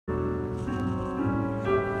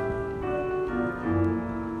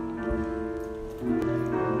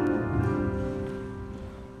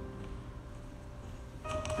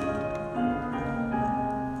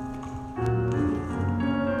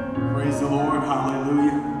Lord.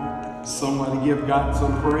 Hallelujah. Somebody give God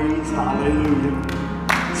some praise. Hallelujah.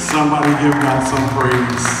 Somebody give God some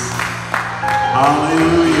praise.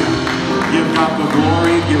 Hallelujah. Give God the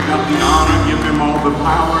glory. Give God the honor. Give him all the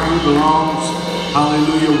power. He belongs,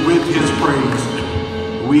 hallelujah, with his praise.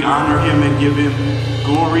 We honor him and give him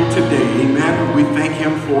glory today. Amen. We thank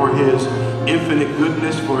him for his infinite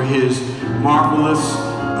goodness, for his marvelous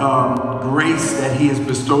grace that he has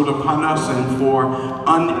bestowed upon us, and for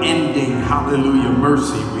unending, hallelujah,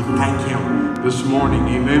 mercy. We thank him this morning.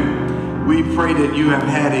 Amen. We pray that you have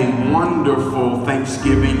had a wonderful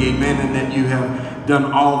Thanksgiving. Amen. And that you have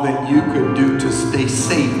done all that you could do to stay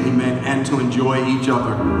safe. Amen. And to enjoy each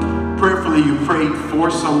other. Prayerfully, you prayed for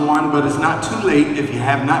someone, but it's not too late. If you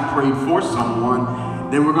have not prayed for someone,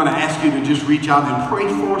 then we're going to ask you to just reach out and pray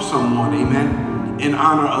for someone. Amen. In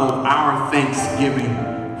honor of our Thanksgiving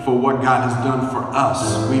for what God has done for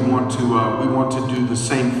us. We want to do the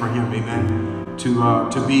same for him. Amen.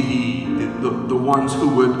 To be the ones who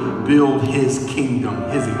would build his kingdom,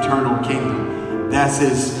 his eternal kingdom. That's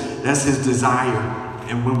his desire.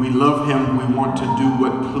 And when we love him, we want to do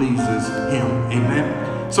what pleases him.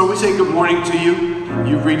 Amen. So we say good morning to you.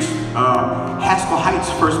 You've reached Haskell Heights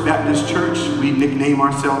First Baptist Church. We nickname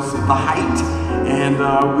ourselves The Height. And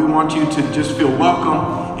we want you to just feel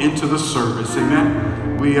welcome into the service. Amen.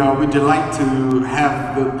 We delight to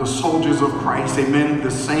have the soldiers of Christ, amen,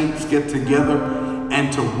 the saints get together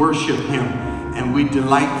and to worship him. And we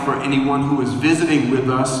delight for anyone who is visiting with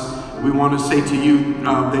us. We want to say to you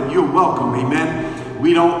that you're welcome, amen.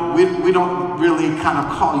 We don't really kind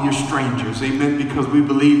of call you strangers, amen, because we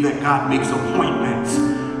believe that God makes appointments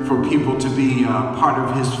for people to be part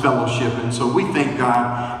of his fellowship. And so we thank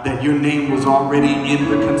God that your name was already in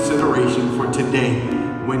the consideration for today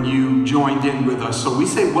when you joined in with us. So we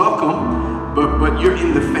say welcome, but you're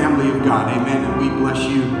in the family of God, amen. And we bless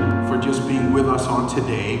you for just being with us on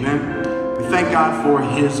today, amen. We thank God for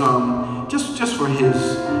his just for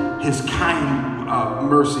his kind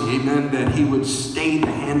mercy, amen, that he would stay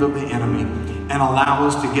the hand of the enemy and allow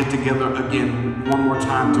us to get together again one more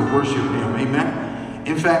time to worship him, amen.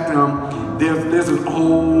 In fact, there's an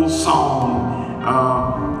old song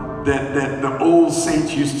that the old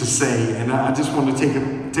saints used to say, and I just want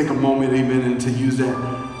to take a moment, amen, and to use that.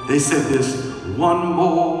 They said this: one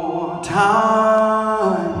more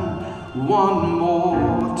time,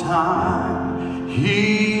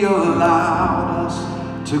 he allowed us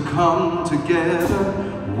to come together.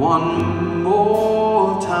 One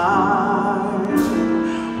more time,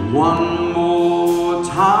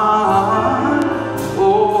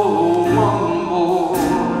 oh, one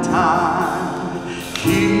more time.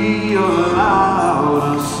 He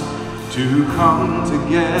allowed us to come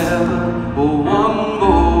together, oh, one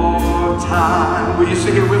more time. Will you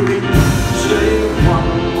sing it with me? Say one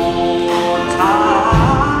more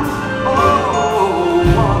time, oh,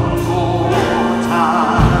 one more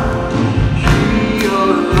time. He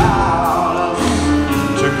allowed us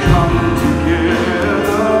to come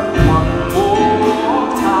together, one more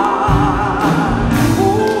time,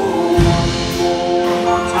 oh, one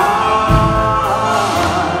more time,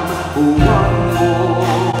 oh, one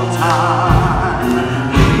more time.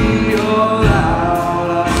 He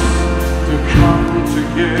allowed us to come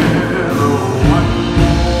together one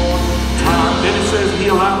more time. Then it says he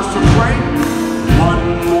allowed us to pray one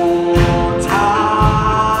more time,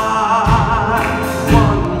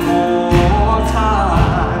 one more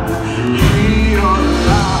time. He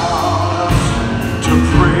allowed us to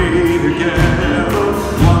pray together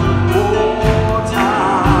one more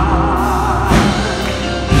time,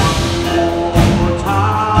 one more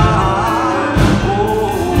time,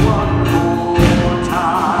 oh, one more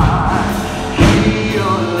time. He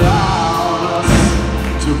allowed us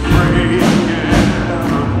to pray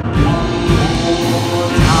together one more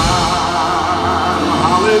time.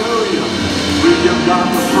 Hallelujah. We give God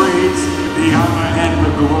the praise, the honor, and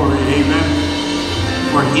the glory. Amen.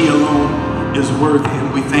 For he alone is worthy, and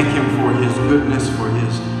we thank him for his goodness, for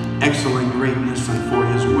his excellent greatness, and for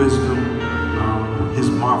his wisdom, his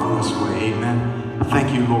marvelous way. Amen.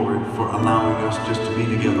 Thank you, Lord, for allowing us just to be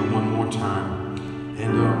together one more time.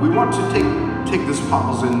 And we want to take this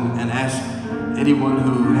pause and ask anyone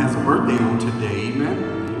who has a birthday on today, amen.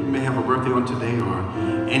 You may have a birthday on today or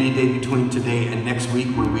any day between today and next week,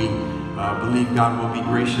 when we believe God will be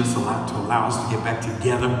gracious to allow us to get back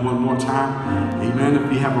together one more time. Amen.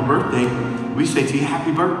 If you have a birthday, we say to you,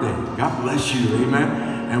 happy birthday. God bless you. Amen.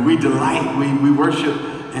 And we delight, we worship,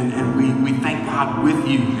 and we thank God with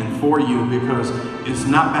you and for you, because it's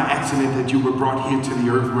not by accident that you were brought here to the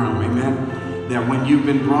earth realm. Amen. That when you've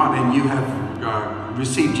been brought and you have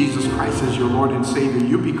receive Jesus Christ as your Lord and Savior,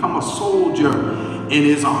 you become a soldier in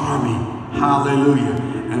his army. Hallelujah.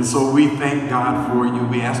 And so we thank God for you.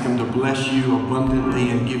 We ask him to bless you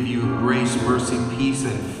abundantly and give you grace, mercy, peace,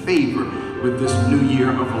 and favor with this new year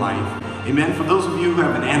of life. Amen. For those of you who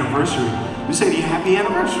have an anniversary, we say to you, happy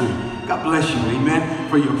anniversary. God bless you. Amen.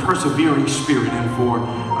 For your persevering spirit and for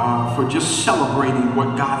just celebrating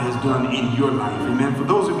what God has done in your life. Amen. For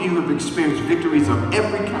those of you who have experienced victories of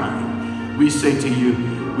every kind, we say to you,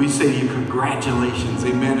 congratulations.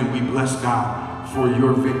 Amen. And we bless God for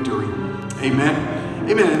your victory. Amen.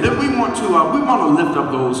 Amen. And then we want to lift up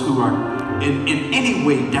those who are in any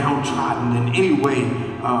way downtrodden, in any way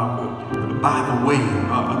by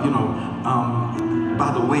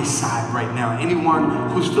the wayside right now. Anyone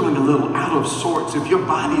who's feeling a little out of sorts, if your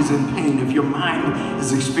body's in pain, if your mind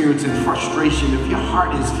is experiencing frustration, if your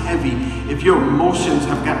heart is heavy, if your emotions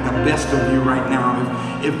have got the best of you right now,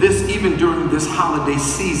 if this, even during this holiday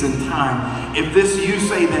season time, if this, you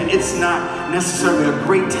say that it's not necessarily a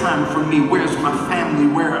great time for me, where's my family,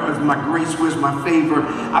 where is my grace, where's my favor,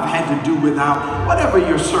 I've had to do without, whatever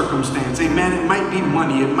your circumstance, amen. It might be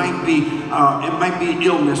money, it might be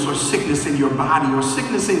illness or sickness in your body or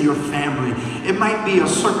sickness in your family. It might be a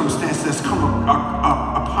circumstance that's come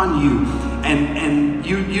upon you and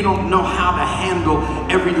you don't know how to handle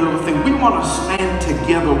every little thing. We want to stand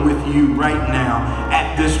together with you right now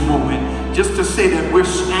at this moment, just to say that we're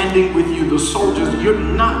standing with you, the soldiers. You're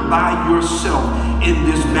not by yourself in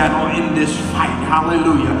this battle, in this fight.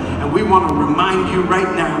 Hallelujah. And we want to remind you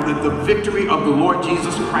right now that the victory of the Lord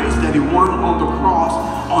Jesus Christ that he won on the cross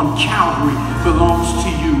on Calvary belongs to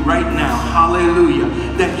you right now. Hallelujah.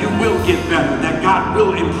 That you will get better, that God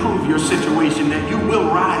will improve your situation, that you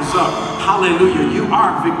will rise up. Hallelujah. You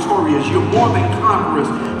are victorious. You're more than conquerors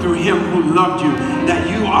through him who loved you, that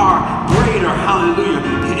you are greater. Hallelujah.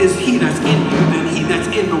 Is he that's in you than he that's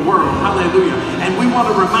in the world. Hallelujah. And we want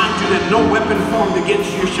to remind you that no weapon formed against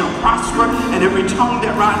you shall prosper, and every tongue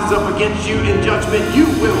that rises up against you in judgment you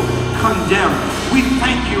will condemn. We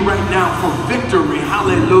thank you right now for victory.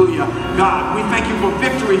 Hallelujah. God, we thank you for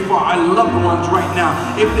victory for our loved ones right now.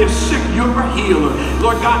 If they're sick, you're a healer.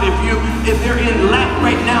 Lord God, if they're in lack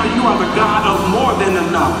right now, you are the God of more than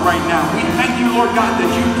enough right now. We thank you, Lord God, that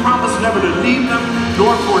you promise never to leave them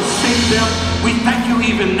nor forsake them. We thank you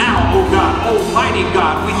even now, oh God, almighty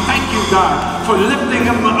God. We thank you, God, for lifting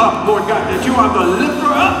them up, Lord God, that you are the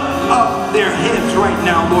lifter up of their heads right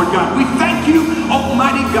now, Lord God. We thank you,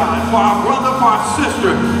 almighty God, for our brother, for our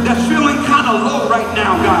sister that's feeling kind of low right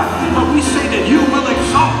now, God. But we say that you will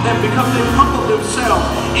exalt them because they've humbled themselves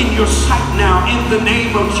in your sight now, in the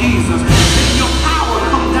name of Jesus. May your power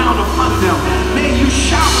come down upon them. May you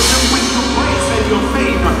shower them with your grace and your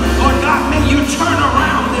favor. Lord God, may you turn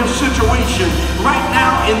around their situation right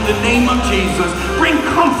now in the name of Jesus. Bring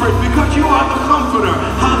comfort because you are the comforter.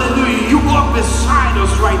 Hallelujah. You walk beside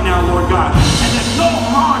us right now, Lord God. And that no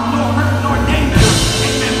harm, no hurt, nor danger,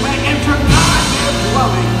 amen, may enter God their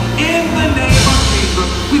dwelling. In the name of Jesus,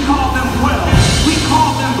 we call them well. We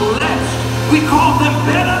call them blessed. We call them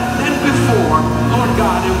better than before, Lord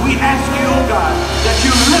God. And we ask you, oh God, that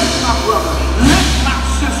you lift my brother, lift my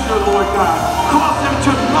sister, Lord God. Cause them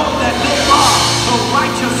to know that they are the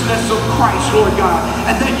righteousness of Christ, Lord God,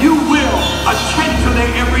 and that you will attend to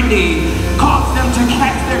their every need. Cause them to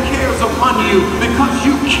cast their cares upon you because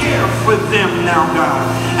you care for them now, God.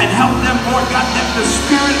 And help them, Lord God, that the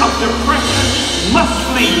spirit of depression must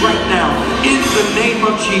flee right now in the name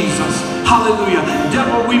of Jesus. Hallelujah.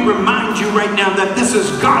 Devil, we remind you right now that this is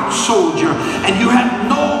God's soldier and you have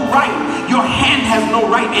no right, your hand has no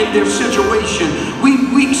right in their situation.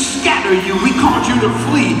 We scatter you. We cause you to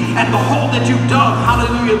flee, and the hole that you dug,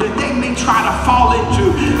 hallelujah, that they may try to fall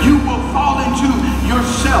into, you will fall into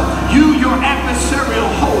yourself. You, your adversarial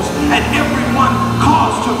host, and everyone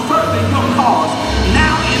caused to further your cause.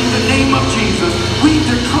 Now in the name of Jesus, we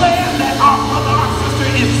declare that our brother, our sister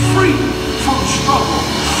is free from struggle,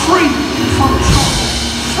 free from trouble,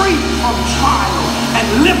 free from trial, and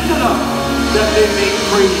lifted up that they may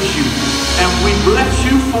praise you. And we bless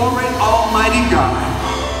you for it, almighty God,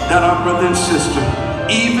 that our brother and sister,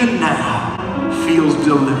 even now, feels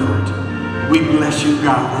delivered. We bless you,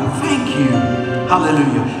 God, and thank you.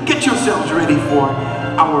 Hallelujah. Get yourselves ready for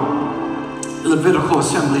our Levitical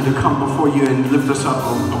assembly to come before you and lift us up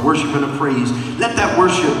a worship and a praise. Let that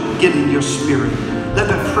worship get in your spirit. Let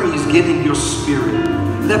that praise get in your spirit.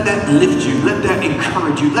 Let that lift you. Let that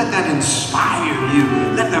encourage you. Let that inspire you.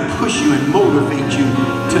 Let that push you and motivate you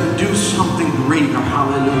to do something greater.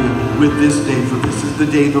 Hallelujah. With this day. For this is the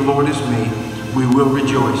day the Lord has made. We will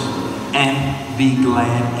rejoice and be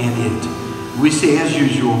glad in it. We say as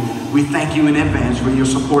usual, we thank you in advance for your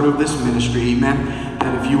support of this ministry. Amen.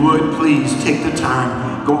 That if you would, please take the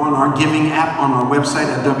time, go on our giving app on our website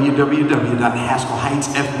at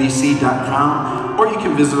www.haskellheightsfbc.com, or you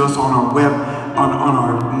can visit us on our on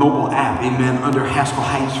our mobile app, amen, under Haskell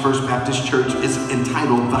Heights First Baptist Church. It's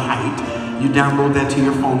entitled The Height. You download that to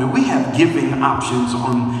your phone, and we have giving options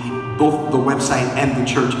on both the website and the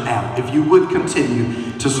church app. If you would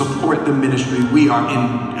continue to support the ministry, we are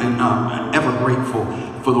ever grateful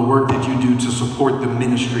for the work that you do to support the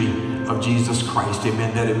ministry of Jesus Christ,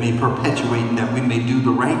 amen, that it may perpetuate and that we may do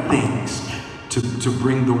the right things to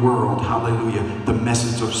bring the world, hallelujah, the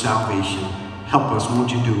message of salvation. Help us,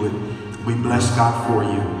 won't you do it? We bless God for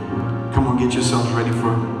you. Come on, get yourselves ready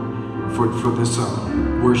for this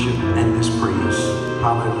worship and this praise.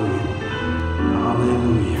 Hallelujah.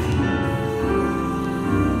 Hallelujah.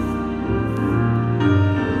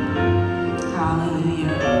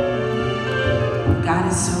 Hallelujah. God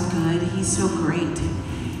is so good. He's so great.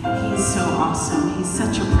 He's so awesome. He's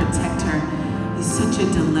such a protector. He's such a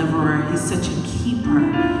deliverer. He's such a keeper.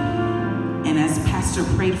 And as Pastor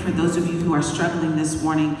prayed for those of you who are struggling this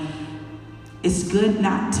morning, it's good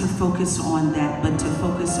not to focus on that, but to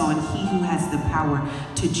focus on He who has the power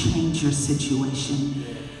to change your situation.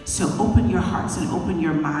 So open your hearts and open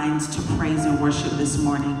your minds to praise and worship this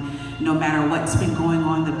morning. No matter what's been going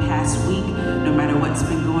on the past week, no matter what's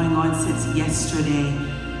been going on since yesterday,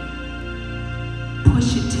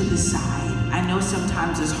 push it to the side. I know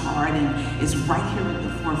sometimes it's hard and it's right here at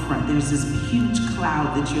the forefront. There's this huge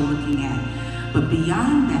cloud that you're looking at. But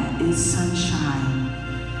beyond that is sunshine.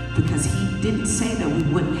 Because He didn't say that we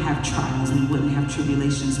wouldn't have trials, we wouldn't have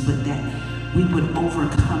tribulations, but that we would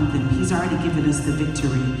overcome them. He's already given us the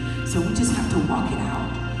victory. So we just have to walk it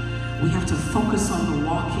out. We have to focus on the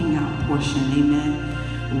walking out portion, amen.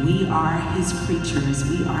 We are His creatures,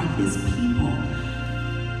 we are His people.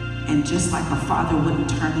 And just like a father wouldn't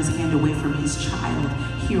turn his hand away from his child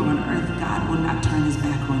here on earth, God will not turn His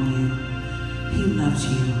back on you. He loves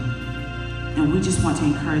you. And we just want to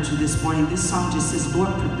encourage you this morning. This song just says,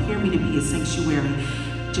 Lord, prepare me to be a sanctuary.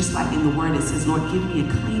 Just like in the word it says, Lord, give me a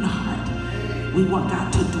clean heart. We want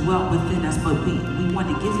God to dwell within us, but we want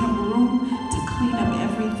to give Him room to clean up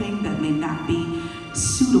everything that may not be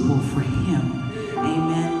suitable for Him.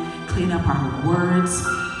 Amen. Clean up our words.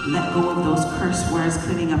 Let go of those curse words,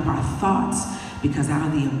 cleaning up our thoughts, because out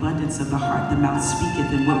of the abundance of the heart, the mouth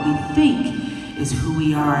speaketh, and what we think is who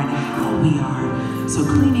we are and how we are. So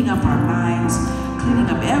cleaning up our minds, cleaning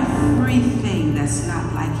up everything that's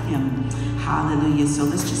not like Him. Hallelujah. So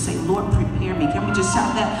let's just say, Lord, prepare me. Can we just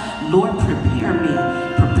shout that? Lord, prepare me.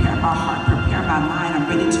 Prepare my heart, prepare my mind. I'm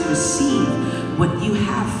ready to receive what You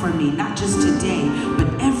have for me, not just today, but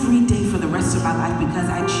every day for the rest of my life, because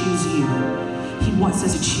I choose You. He wants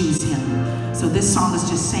us to choose Him. So this song is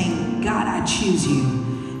just saying, God, I choose You.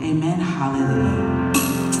 Amen. Hallelujah.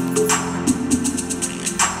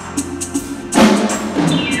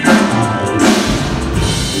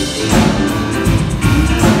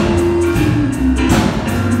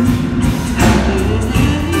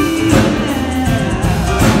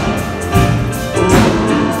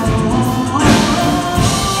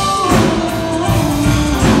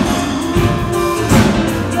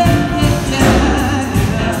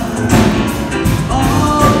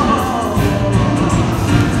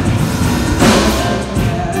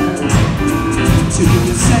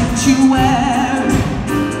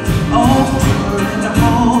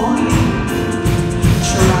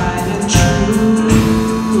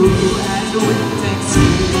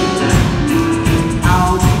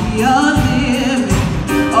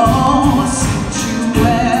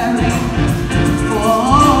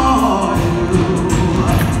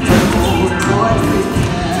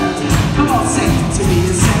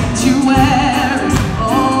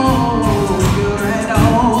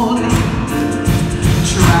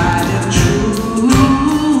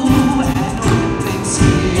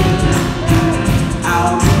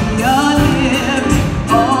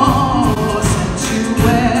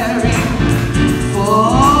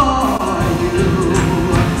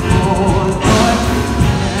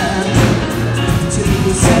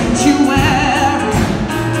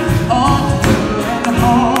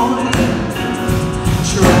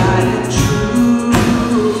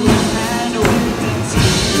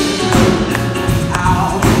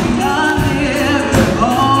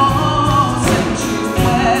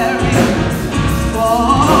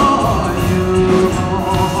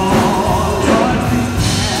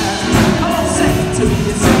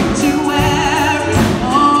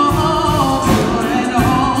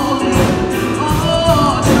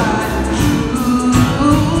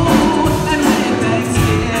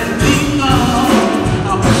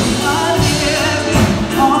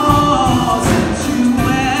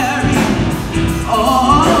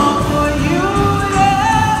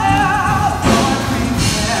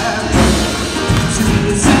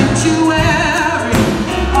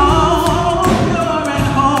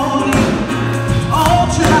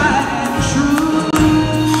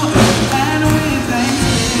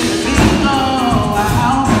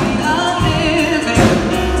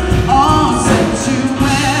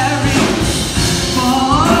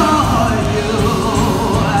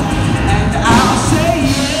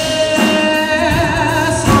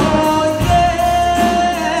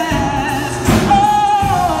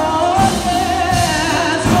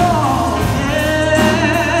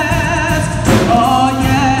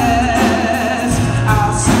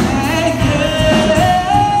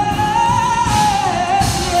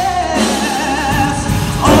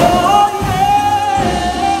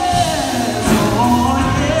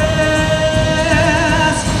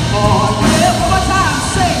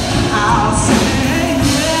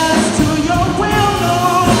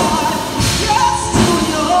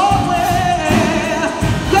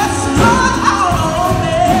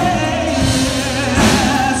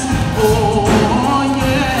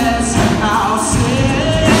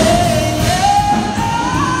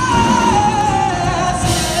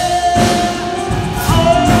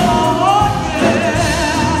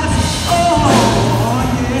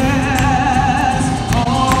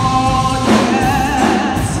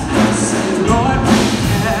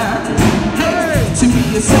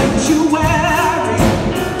 be a sanctuary,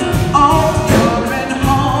 oh, pure and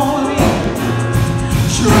holy,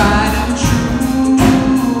 tried and true,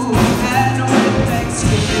 and with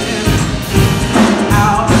thanksgiving,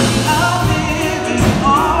 I'll be a living,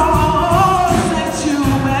 oh,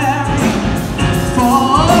 sanctuary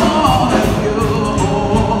for you,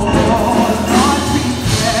 Lord,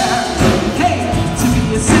 prepare, hey, to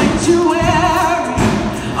be a sanctuary,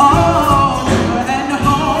 oh, pure and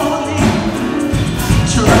holy,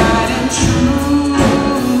 tried and true,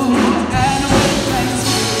 and with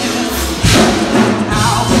thanksgiving,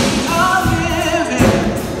 I'll be a living,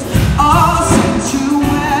 oh,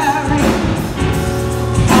 sanctuary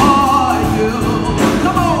for you.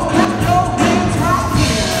 Come on, clap your hands right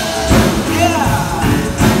here. Yeah.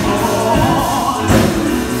 Oh,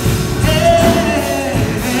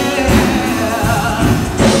 yeah.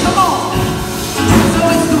 Come on. So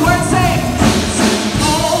it's the word saying,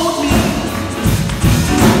 hold me.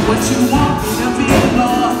 What you want me to be,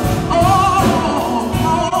 Lord. Oh,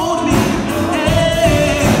 hold me.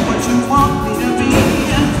 Hey, what you want me to be.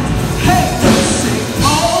 Hey, say,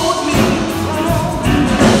 hold me.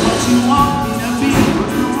 What you want me to be.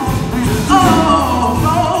 Oh,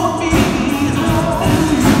 hold me.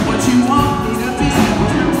 What you want me to be.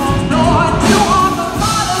 Lord, you are the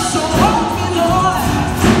Father, so hold me, Lord.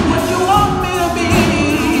 What you want me to be.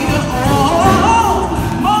 Oh,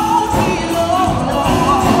 hold me, Lord.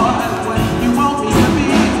 What you want me to be.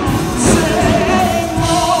 Say,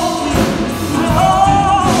 hold me.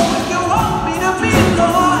 Oh, what you want me to be,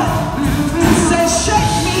 Lord. Say,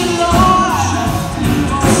 shake me, Lord.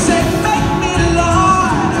 Say, make me,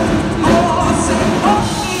 Lord. Oh, say, hold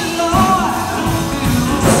me, Lord.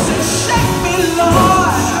 Say, shake me,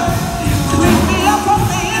 Lord. Clean me up on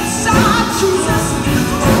the inside, Jesus.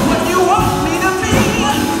 What you want me to be.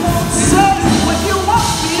 Say, what you want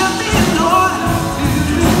me to be, Lord.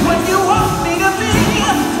 What you want me to be.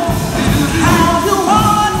 How you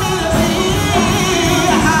want me to be.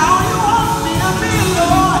 How you want me to be,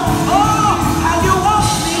 Lord. Oh, how you want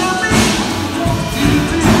me to be.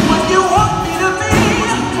 What you want me to be.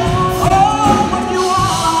 Oh, what you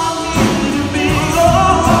want me to be. Oh,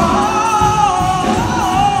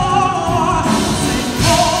 say,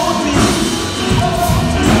 hold me.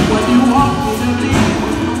 What you want me to be.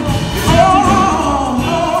 Oh,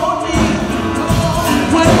 hold me.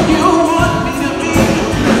 What you want me to be.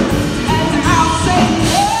 And I'll say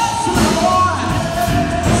yes, Lord.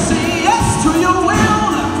 Say yes to your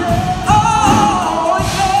will. Oh,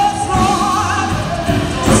 yes, Lord.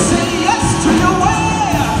 Say yes to your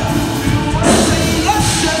way. Say yes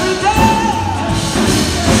every day.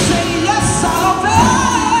 Say yes, I'll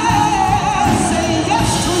obey. Say yes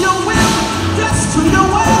to your will. Yes to your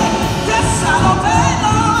way. Yes, I'll obey,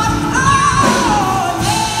 Lord. Oh,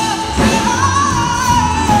 yes,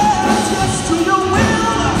 yes. Yes to your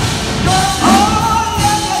will. Oh,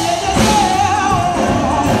 yeah, yeah, yeah, yeah,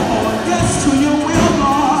 yeah. Oh, yes to your will,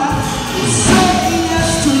 Lord. Say yes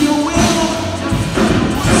to your will.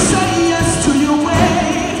 Say yes to your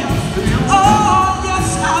way. Oh,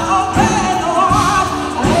 yes, I'll obey, Lord.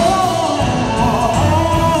 Oh,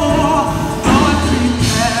 Lord,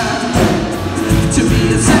 prepare to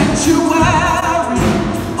be a sanctuary.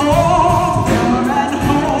 Oh, pure and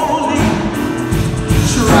holy,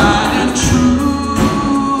 tried and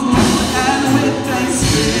true, and with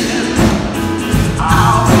thanksgiving,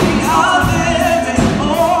 I'll be a living,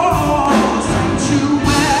 oh,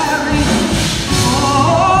 sanctuary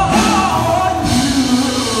for you.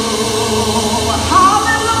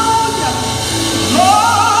 Hallelujah.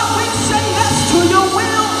 Lord, we say yes to your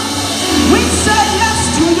will. We say yes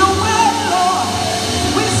to your way, Lord.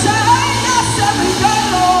 We say yes every day,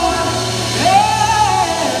 Lord.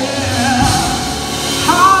 Yeah.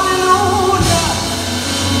 Hallelujah.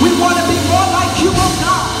 We want to be more like you, oh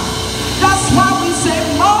God. That's why we say,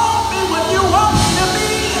 mold me what you want me to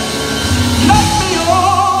be. Make me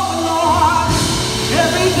over, Lord,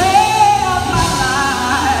 every day of my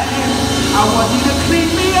life. I want you to clean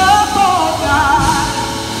me up, oh God.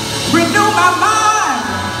 Renew my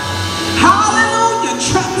mind. Hallelujah.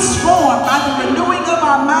 Transformed by the renewing of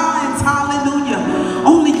our minds. Hallelujah.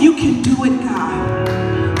 Only you can do it, God.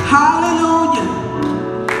 Hallelujah.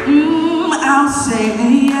 I'll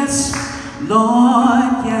say yes,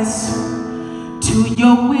 Lord, yes, to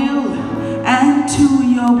your will and to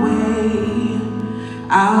your way.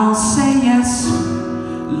 I'll say yes,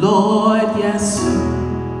 Lord, yes.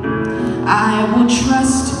 I will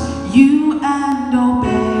trust you and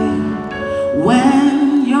obey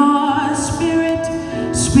when your spirit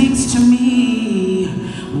speaks to me.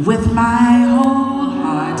 With my whole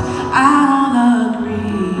heart I'll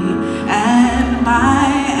agree, and my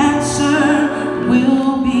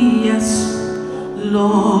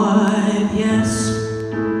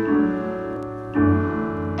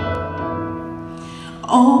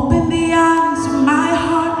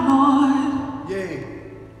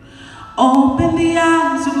Open the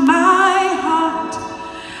eyes of my heart.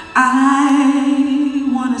 I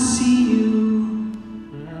want to see you.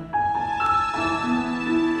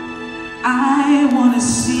 I want to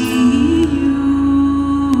see you.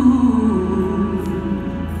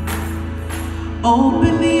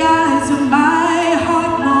 Open the eyes of my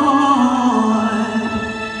heart, Lord.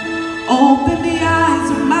 Open the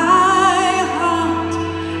eyes of my heart.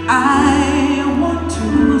 I want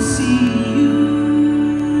to see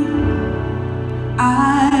you.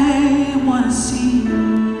 I want to see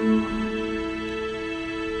you.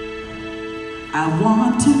 I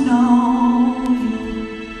want to know you.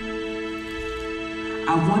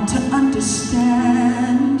 I want to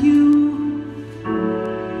understand you.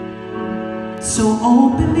 So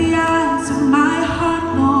open the eyes of my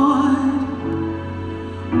heart, Lord.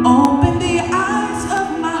 Open the eyes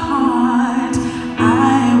of my heart.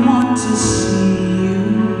 I want to see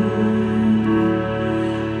you.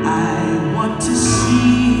 I want to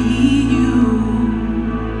see you.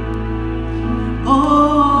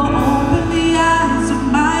 Oh, open the eyes of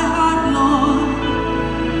my heart, Lord.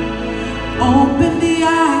 Open the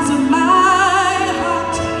eyes of my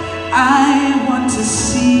heart. I want to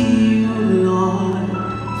see you, Lord.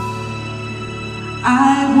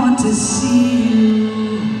 I want to see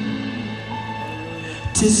you.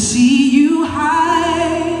 To see you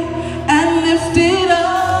high and lifted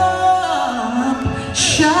up,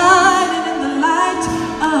 shining in the light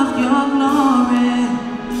of your glory.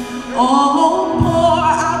 Oh, pour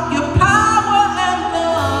out your power and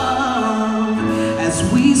love as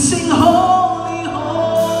we sing holy,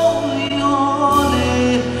 holy,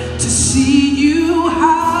 holy. To see you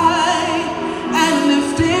high and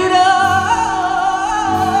lifted up,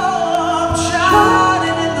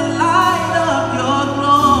 shining in the light of your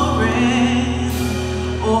glory.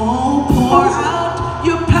 Oh, pour out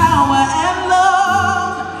your power and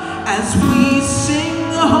love as we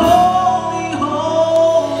sing holy,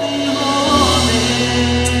 holy, holy.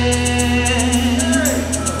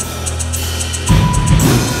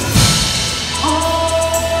 Oh,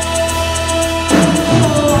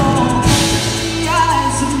 the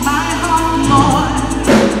eyes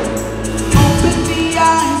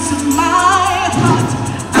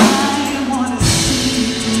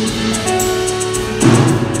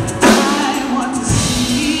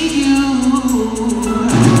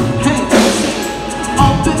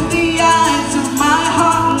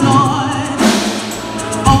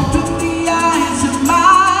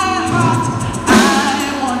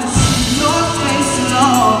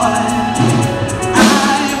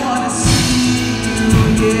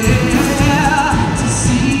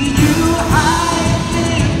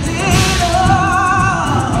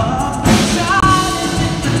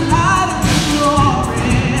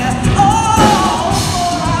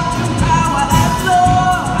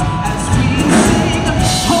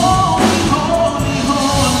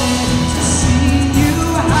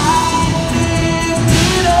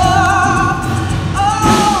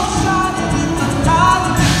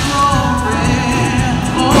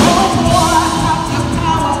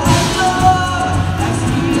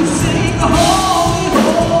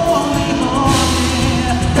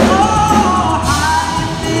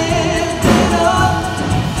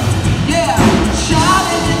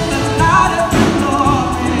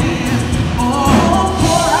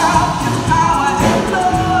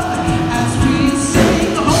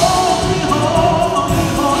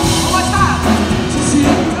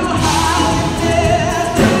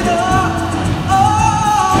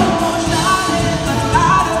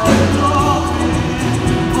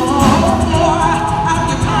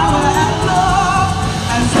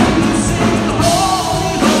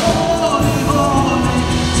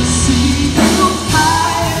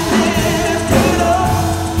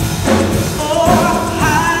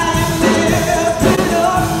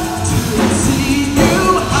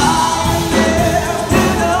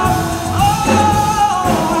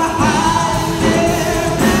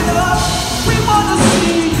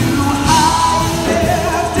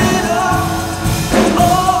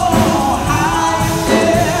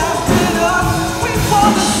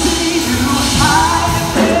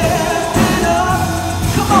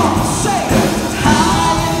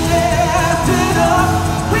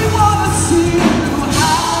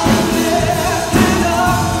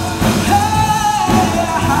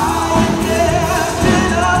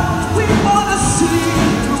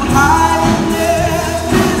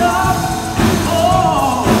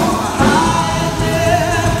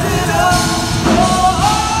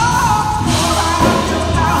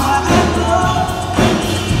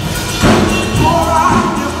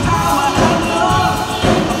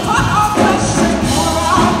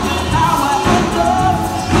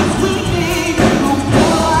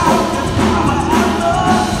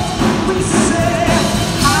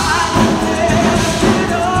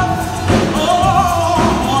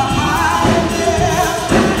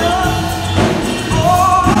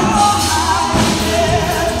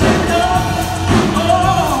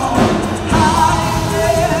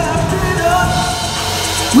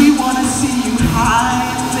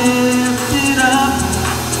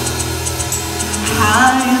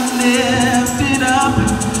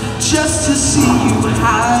just to see you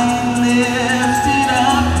high and lifted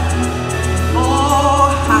up. Oh,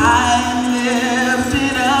 high and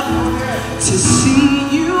lifted up. To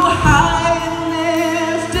see you high and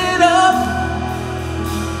lifted up,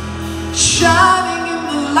 shining in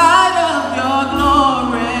the light of your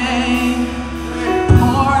glory.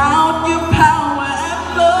 Pour out your power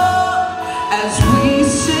and love as we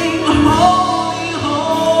sing holy,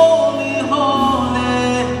 holy,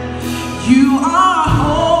 holy. You are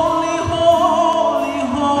holy, holy,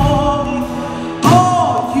 holy.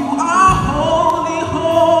 Oh, you are holy,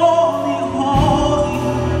 holy, holy.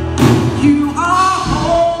 You are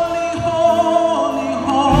holy, holy,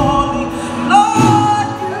 holy. Lord,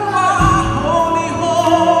 you are holy,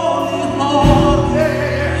 holy, holy.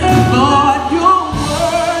 Lord, you're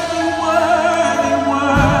worthy, worthy,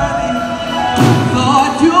 worthy.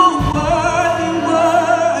 Lord, you're worthy,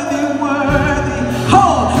 worthy, worthy.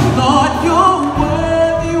 Oh, Lord, you're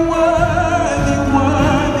worthy, worthy,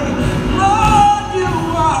 worthy. Lord, you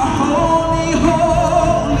are holy,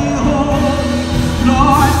 holy, holy.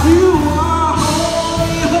 Lord, you are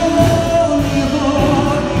holy, holy,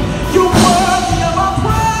 holy. You're worthy of our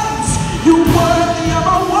praise. You're worthy of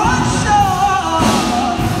our worship.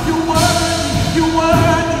 You're worthy, you're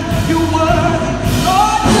worthy, you're worthy.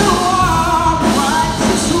 Lord, you are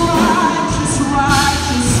righteous, righteous,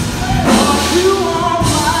 righteous. Lord, you are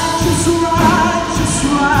righteous, righteous,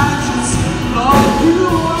 righteous. Lord, you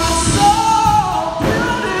are so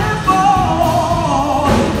beautiful.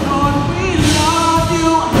 Lord, we love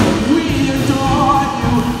you, we adore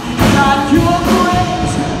you. God, you're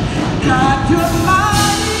great. God, you're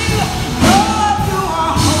mighty. Lord, you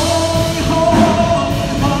are holy, holy,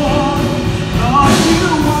 holy. Lord, you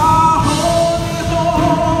are holy,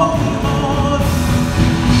 holy, holy.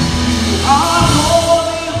 You are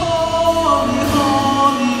holy, holy,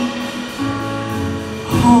 holy.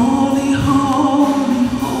 Holy, holy,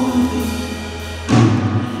 holy.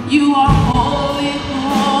 You are holy,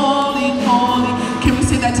 holy, holy. Can we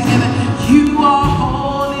say that together? You are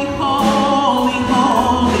holy, holy,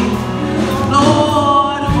 holy.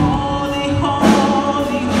 Lord, holy,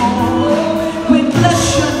 holy, holy. We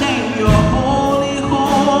bless your name. You're holy,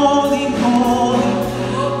 holy, holy.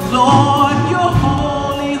 Lord, you're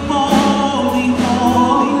holy, holy,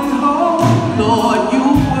 holy. Lord,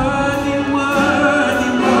 you're worthy, worthy,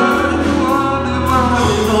 worthy, worthy,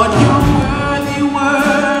 worthy. Lord, you're worthy,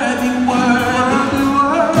 worthy, worthy,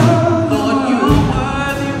 worthy. Lord, you're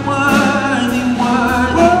worthy, worthy, worthy,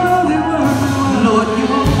 worthy, worthy. Lord,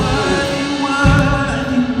 you're worthy,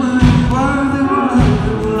 worthy, worthy, worthy,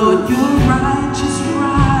 worthy. Lord, you're righteous,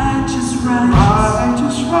 righteous,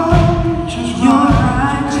 righteous, righteous, righteous. You're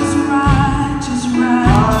righteous, righteous,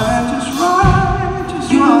 righteous,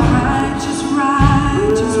 righteous. You're righteous,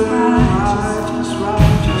 righteous, righteous,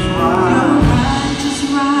 righteous, you're righteous,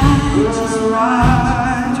 righteous,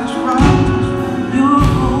 righteous, righteous. You're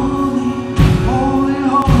holy, holy,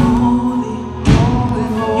 holy,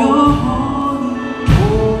 holy. You're holy,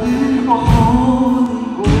 holy, holy,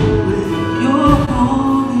 holy. You're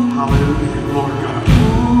holy. Hallelujah, Lord God.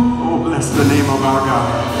 Oh, bless the name of our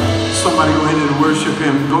God. Somebody go ahead and worship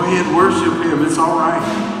him. Go ahead and worship him. It's all right.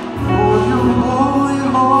 Oh, you're holy,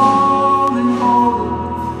 holy,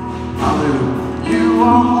 holy. Hallelujah. You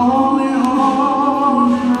are holy,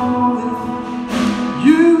 holy, holy.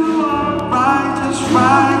 You are righteous,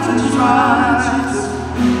 righteous, righteous.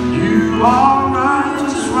 You are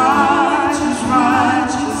righteous, righteous,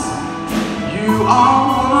 righteous. You are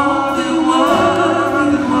worthy,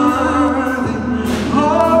 worthy, worthy.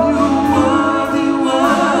 Lord, you're worthy,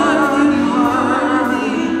 worthy, worthy.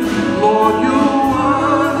 Lord, you're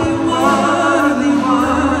worthy, worthy,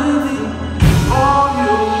 worthy. Lord,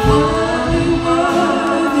 you're worthy,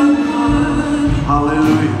 worthy, worthy.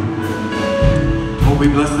 Hallelujah. Oh, we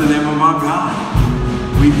bless the name of our God.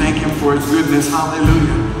 We thank him for his goodness.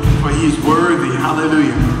 Hallelujah. For he's worthy.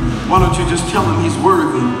 Hallelujah. Why don't you just tell him he's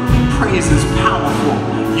worthy? Praise is powerful.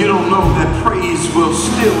 You don't know that praise will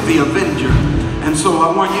still the avenger. And so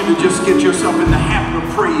I want you to just get yourself in the habit of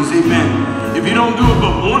praise. Amen. If you don't do it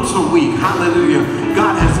but once a week, hallelujah,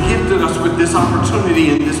 God has gifted us with this opportunity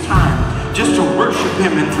in this time just to worship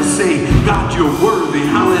him and to say, God, you're worthy.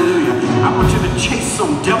 Hallelujah. I want you to chase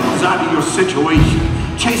some devils out of your situation.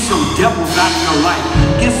 Chase some devils out of your life.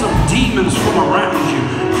 Get some demons from around you.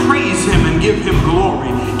 Praise him and give him glory.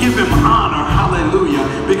 Give him honor. Hallelujah.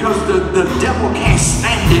 Because the devil can't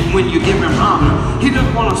stand it when you give him honor. He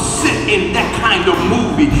doesn't want to sit in that kind of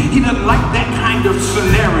movie. He doesn't like that kind of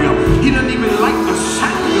scenario. He doesn't even like the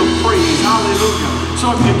sound of praise. Hallelujah.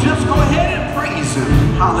 So if you just go ahead and praise him,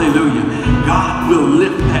 hallelujah, God will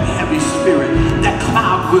lift that heavy spirit. That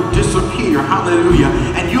cloud will disappear. hallelujah.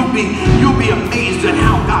 And you'll be amazed at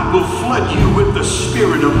how God will flood you with the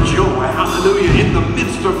spirit of joy, hallelujah, in the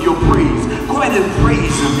midst of your praise. Go ahead and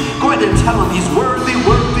praise him. Go ahead and tell him he's worthy,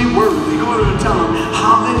 worthy, worthy. Go ahead and tell him,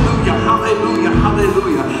 hallelujah, hallelujah,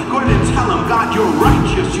 hallelujah. Go ahead and tell him, God, you're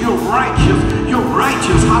righteous, you're righteous, you're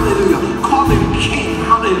righteous, hallelujah. Call him king,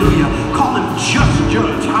 hallelujah. Call him just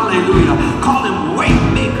judge, hallelujah. Call him way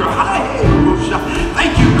maker, hallelujah.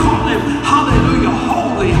 Thank you, call him, hallelujah,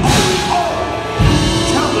 holy, holy, holy.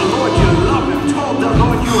 Tell the Lord you love him. Tell the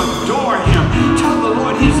Lord you adore him. Tell the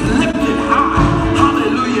Lord he's lifted high,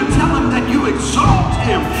 hallelujah. Tell him that you exalt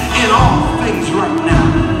him in all things right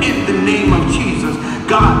now. In the name of Jesus,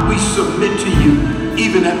 God, we submit to you.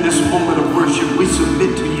 Even at this moment of worship, we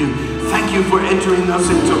submit to you. Thank you for entering us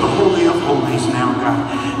into the Holy of Holies now,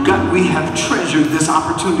 God. God, we have treasured this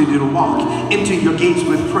opportunity to walk into your gates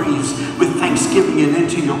with praise, with thanksgiving, and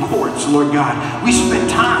into your courts, Lord God. We spent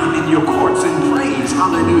time in your courts in praise,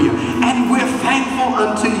 hallelujah. And we're thankful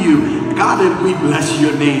unto you, God, and we bless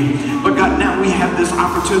your name. But God, now we have this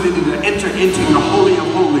opportunity to enter into your Holy of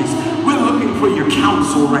Holies. We're looking for your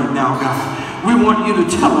counsel right now, God. We want you to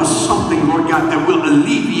tell us something, Lord God, that will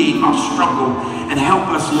alleviate our struggle and help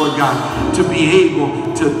us, Lord God, to be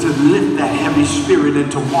able to lift that heavy spirit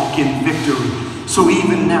and to walk in victory. So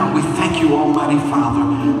even now, we thank you, Almighty Father,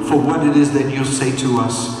 for what it is that you'll say to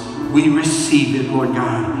us. We receive it, Lord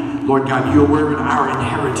God. Lord God, your word, our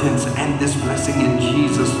inheritance, and this blessing in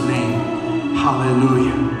Jesus' name.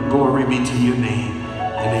 Hallelujah. Glory be to your name.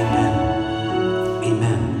 And amen.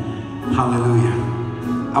 Amen. Hallelujah.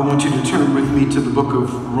 I want you to turn with me to the book of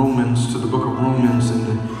Romans, in the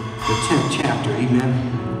 10th chapter, amen.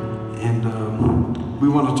 And we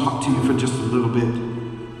want to talk to you for just a little bit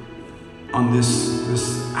on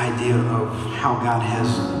this idea of how God has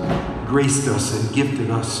graced us and gifted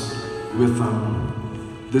us with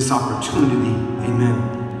this opportunity, amen,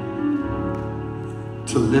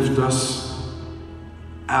 to lift us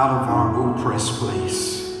out of our oppressed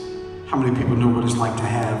place. How many people know what it's like to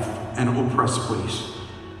have an oppressed place?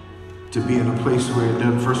 To be in a place where it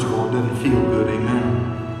doesn't, first of all, it doesn't feel good,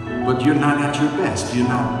 amen. But you're not at your best. You're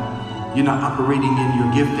not operating in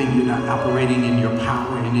your gifting. You're not operating in your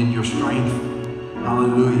power and in your strength.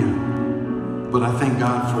 Hallelujah. But I thank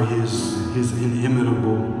God for his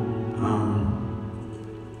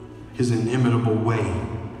inimitable way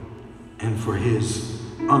and for his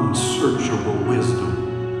unsearchable wisdom.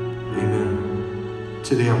 Amen.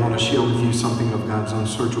 Today I want to share with you something of God's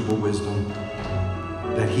unsearchable wisdom,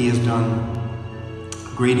 that he has done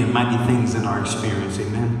great and mighty things in our experience,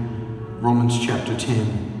 amen. Romans chapter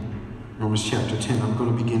 10, I'm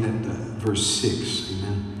going to begin at verse 6,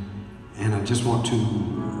 amen. And I just want to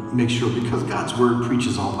make sure, because God's word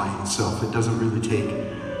preaches all by itself. It doesn't really take,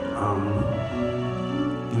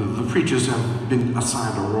 the preachers have been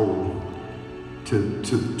assigned a role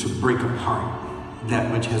to break apart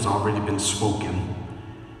that which has already been spoken,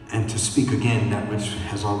 and to speak again that which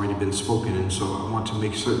has already been spoken. And so I want to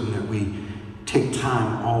make certain that we take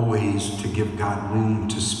time always to give God room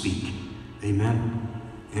to speak. Amen.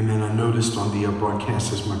 Amen. I noticed on the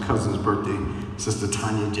broadcast, it's my cousin's birthday, Sister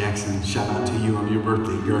Tanya Jackson. Shout out to you on your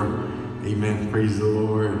birthday, girl. Amen. Praise the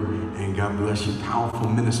Lord. And God bless you. Powerful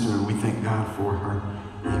minister. And we thank God for her.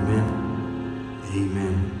 Amen.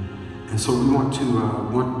 Amen. And so we want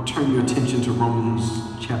to turn your attention to Romans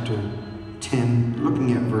chapter 10,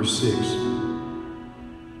 looking at verse 6.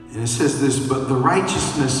 And it says this, but the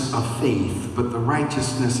righteousness of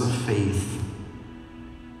faith,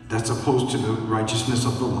 that's opposed to the righteousness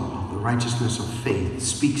of the law. The righteousness of faith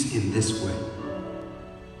speaks in this way.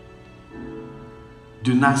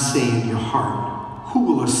 Do not say in your heart, who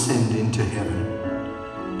will ascend into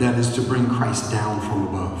heaven? That is to bring Christ down from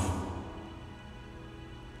above.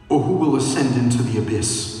 Or who will ascend into the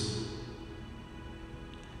abyss?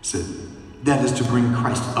 Said, that is to bring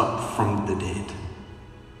Christ up from the dead.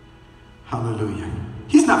 Hallelujah.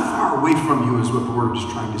 He's not far away from you, is what the word is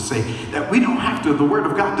trying to say. That we don't have to, the word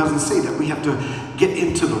of God doesn't say that we have to get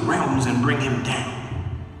into the realms and bring him down.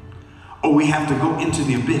 Or we have to go into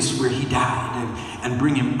the abyss where he died and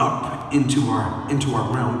bring him up into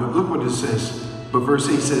our realm. But look what it says. But verse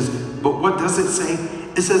 8 says, but what does it say?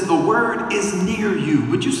 It says the word is near you.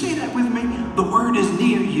 Would you say that with me? The word is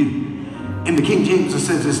near you. In the King James, it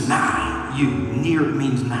says it's nigh you. Near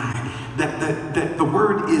means nigh. That the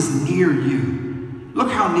word is near you.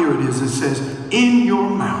 Look how near it is. It says in your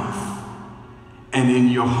mouth and in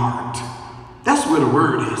your heart. That's where the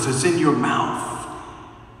word is. It's in your mouth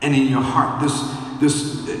and in your heart.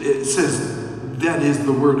 It says that is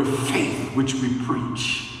the word of faith which we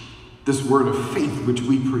preach. This word of faith which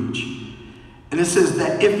we preach. And it says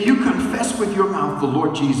that if you confess with your mouth the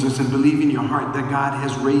Lord Jesus and believe in your heart that God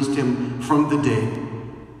has raised him from the dead,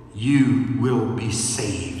 you will be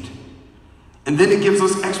saved. And then it gives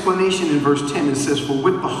us explanation in verse 10. It says, for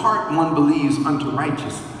with the heart one believes unto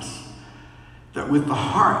righteousness. That with the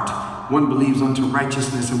heart one believes unto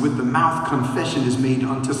righteousness, and with the mouth confession is made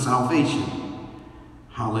unto salvation.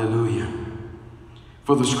 Hallelujah.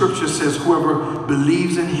 For the scripture says, whoever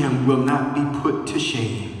believes in him will not be put to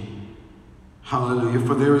shame. Hallelujah.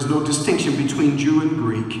 For there is no distinction between Jew and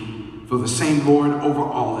Greek, for the same Lord over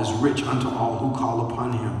all is rich unto all who call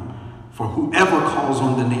upon him. For whoever calls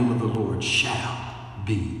on the name of the Lord shall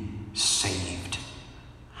be saved.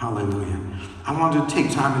 Hallelujah. I want to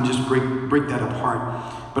take time and just break that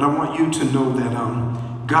apart. But I want you to know that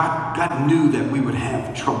God knew that we would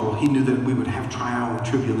have trouble. He knew that we would have trial and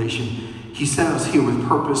tribulation. He sent us here with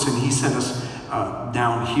purpose, and he sent us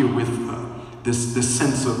down here with this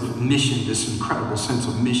sense of mission, this incredible sense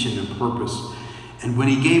of mission and purpose. And when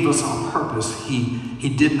he gave us our purpose, he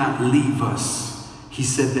did not leave us. He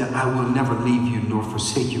said that I will never leave you nor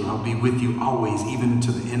forsake you. I'll be with you always, even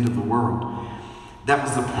to the end of the world. That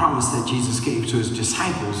was the promise that Jesus gave to his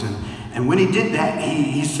disciples. And when he did that,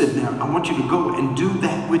 he said, now I want you to go and do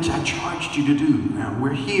that which I charged you to do. Now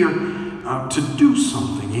we're here to do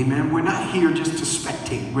something, amen. We're not here just to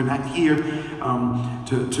spectate. We're not here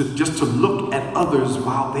just to look at others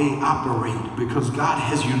while they operate, because God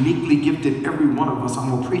has uniquely gifted every one of us. I'm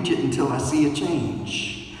going to preach it until I see a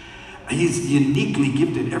change. He's uniquely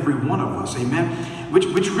gifted every one of us, amen. Which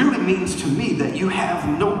really means to me that you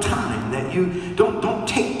have no time, that you don't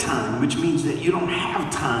take time, which means that you don't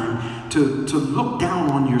have time to look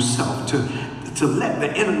down on yourself, to let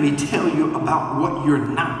the enemy tell you about what you're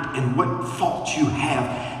not and what faults you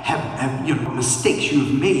have you know, mistakes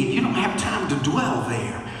you've made. You don't have time to dwell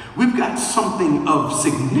there. We've got something of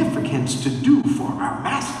significance to do for our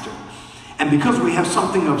master. And because we have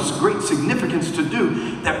something of great significance to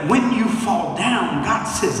do, that when you fall down, God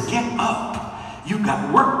says, get up. You've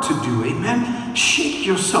got work to do, amen. Shake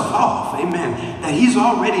yourself off, amen. That he's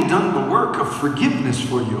already done the work of forgiveness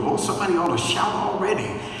for you. Oh, somebody ought to shout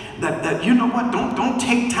already. That you know what, don't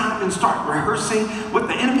take time and start rehearsing what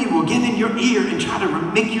the enemy will get in your ear and try to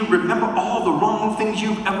make you remember all the wrong things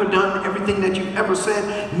you've ever done, everything that you've ever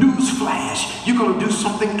said. News flash, you're going to do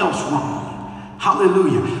something else wrong.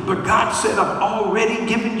 Hallelujah. But God said, I've already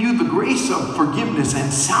given you the grace of forgiveness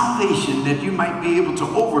and salvation, that you might be able to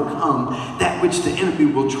overcome that which the enemy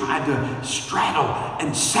will try to straddle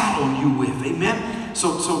and saddle you with. Amen.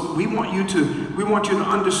 So we want you to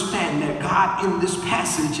understand that God, in this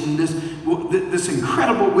passage, in this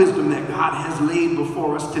incredible wisdom that God has laid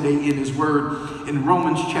before us today in his word in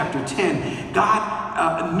Romans chapter 10, God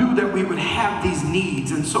knew that we would have these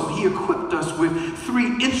needs, and so he equipped us with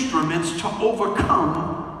 3 instruments to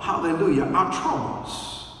overcome, hallelujah, our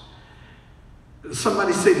troubles.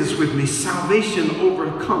 Somebody say this with me: salvation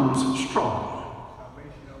overcomes struggle.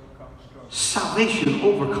 Salvation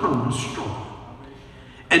overcomes struggle.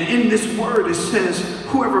 And in this word it says,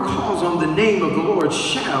 whoever calls on the name of the Lord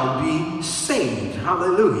shall be saved.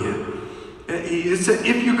 Hallelujah. It said,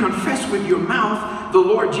 if you confess with your mouth the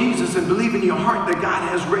Lord Jesus and believe in your heart that God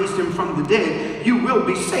has raised him from the dead, you will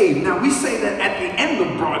be saved. Now we say that at the end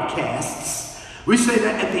of broadcasts. We say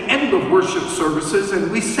that at the end of worship services,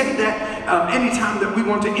 and we say that anytime that we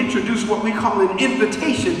want to introduce what we call an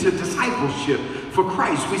invitation to discipleship for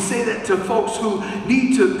Christ. We say that to folks who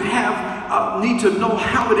need to know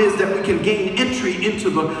how it is that we can gain entry into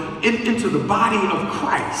the body of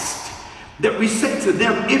Christ. That we say to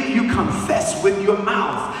them, if you confess with your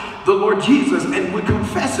mouth the Lord Jesus, and we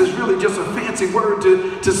confess is really just a fancy word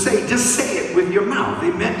to say, just say it with your mouth,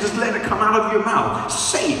 amen. Just let it come out of your mouth.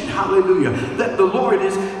 Say it, hallelujah. That the Lord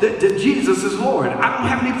is, that Jesus is Lord. I don't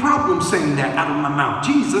have any problem saying that out of my mouth.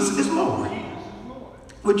 Jesus is Lord.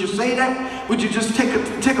 Would you say that? Would you just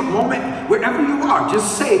take a moment wherever you are?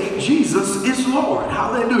 Just say, Jesus is Lord.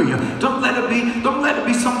 Hallelujah. Don't let it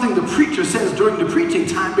be something the preacher says during the preaching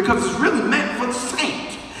time, because it's really meant for the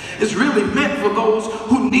saint. It's really meant for those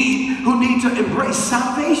who need to embrace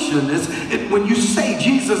salvation. When you say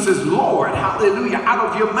Jesus is Lord, hallelujah, out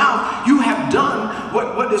of your mouth, you have done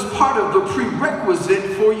what is part of the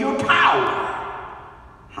prerequisite for your power.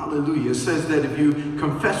 Hallelujah. It says that if you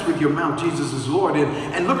confess with your mouth Jesus is Lord,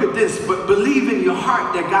 and look at this, but believe in your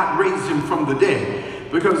heart that God raised him from the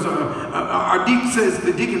dead. Because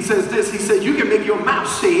the deacon says this, he said, you can make your mouth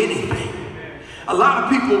say anything. A lot of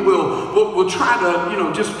people will try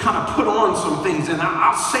to, just kind of put on some things, and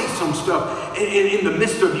I'll say some stuff in the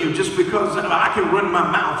midst of you just because I can run my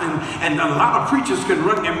mouth, and a lot of preachers can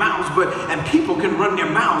run their mouths, and people can run their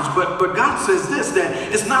mouths, but God says this,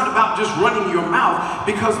 that it's not about just running your mouth,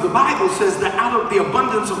 because the Bible says that out of the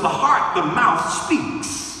abundance of the heart, the mouth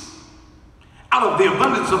speaks. Out of the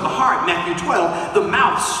abundance of the heart, Matthew 12, the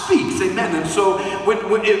mouth speaks, amen. And so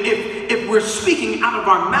if we're speaking out of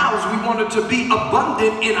our mouths, we want it to be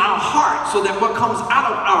abundant in our heart, so that what comes out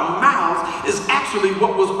of our mouths is actually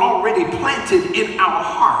what was already planted in our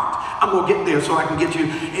heart. I'm going to get there so I can get you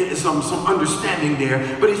some understanding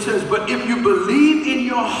there. But he says, but if you believe in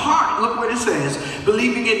your heart, look what it says,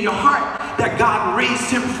 believing in your heart that God raised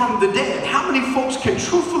him from the dead. How many folks can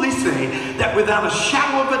truthfully say that without a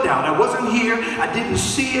shadow of a doubt? I wasn't here, I didn't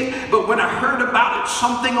see it, but when I heard about it,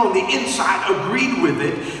 something on the inside agreed with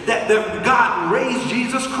it, that God raised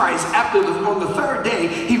Jesus Christ on the third day.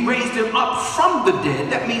 He raised him up from the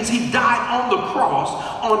dead. That means he died on the cross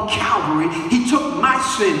on Calvary. He took my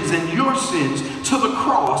sins and your sins to the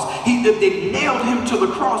cross. They nailed him to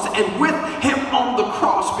the cross, and with him on the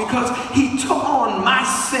cross, because he took on my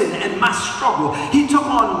sin and my struggle. He took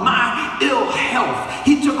on my ill health.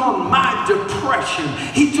 He took on my depression.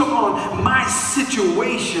 He took on my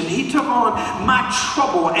situation. He took on my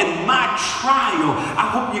trouble and my trial. I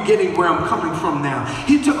hope you're getting where I'm coming from now.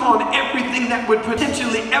 He took on everything that would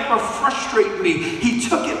potentially ever frustrate me. He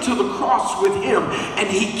took it to the cross with him, and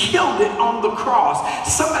he killed it on the cross.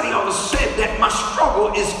 Somebody ought to say that my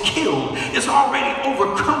struggle is killed. It's already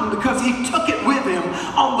overcome because he took it with him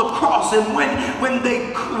on the cross. And when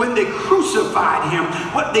they crucified him,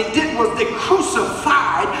 what they did was they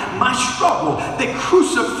crucified my struggle. They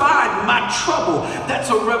crucified my trouble. That's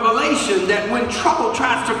a revelation that when trouble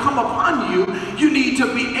tries to come upon you, you need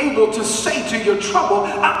to be able to say to your trouble,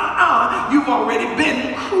 you've already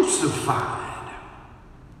been crucified.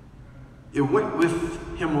 It went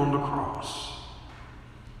with him on the cross.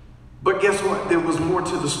 But guess what? There was more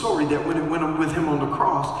to the story, that when it went with him on the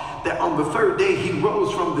cross, that on the third day he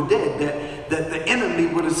rose from the dead, that the enemy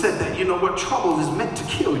would have said that, you know what, trouble is meant to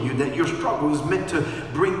kill you, that your struggle is meant to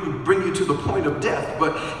bring you to the point of death.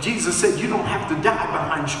 But Jesus said, you don't have to die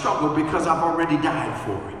behind struggle because I've already died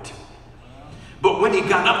for it. But when he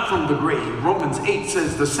got up from the grave, Romans 8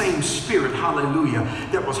 says the same spirit, hallelujah,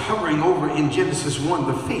 that was hovering over in Genesis 1,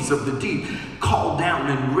 the face of the deep, called down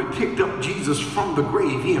and picked up Jesus from the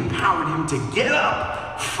grave. He empowered him to get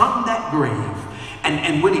up from that grave.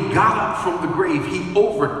 And when he got up from the grave, he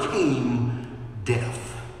overcame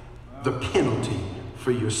death, the penalty for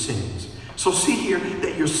your sins. So see here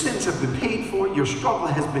that your sins have been paid for, your struggle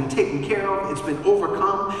has been taken care of, it's been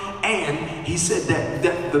overcome, and he said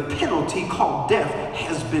that the penalty called death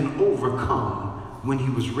has been overcome when he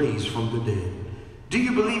was raised from the dead. Do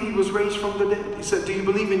you believe he was raised from the dead? He said, do you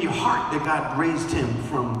believe in your heart that God raised him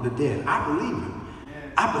from the dead? I believe him.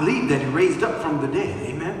 I believe that he raised up from the dead,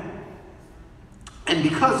 amen? And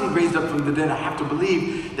because he raised up from the dead, I have to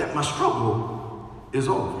believe that my struggle is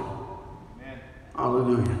over.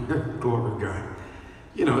 Hallelujah. Glory to God.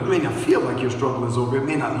 You know, it may not feel like your struggle is over. It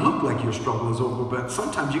may not look like your struggle is over, but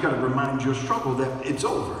sometimes you got to remind your struggle that it's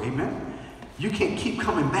over. Amen. You can't keep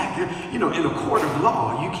coming back. You know, in a court of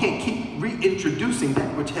law, you can't keep reintroducing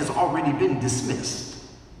that which has already been dismissed.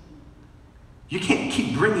 You can't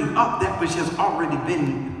keep bringing up that which has already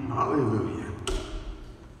been, hallelujah.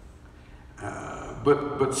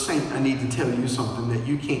 But saint, I need to tell you something, that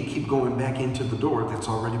you can't keep going back into the door that's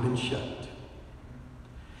already been shut.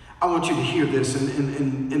 I want you to hear this.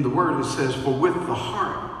 In the word it says, for with the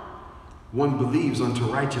heart one believes unto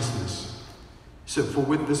righteousness. He said,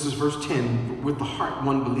 this is verse 10, with the heart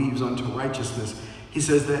one believes unto righteousness. He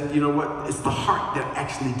says that, you know what, it's the heart that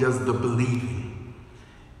actually does the believing.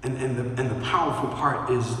 And the powerful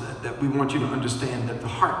part is that we want you to understand that the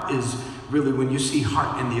heart is really, when you see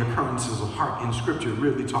heart and the occurrences of heart in scripture,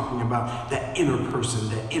 really talking about that inner person,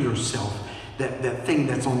 that inner self, that thing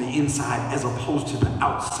that's on the inside as opposed to the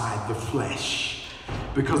outside, the flesh.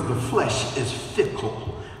 Because the flesh is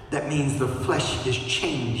fickle. That means the flesh is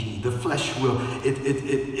changing. The flesh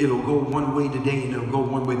it'll go one way today and it'll go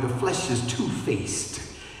one way. The flesh is two-faced.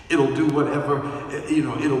 It'll do whatever,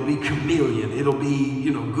 it'll be chameleon. It'll be,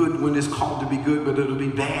 good when it's called to be good, but it'll be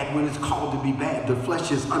bad when it's called to be bad. The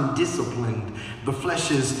flesh is undisciplined. The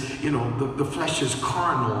flesh is, the flesh is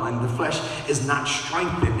carnal, and the flesh is not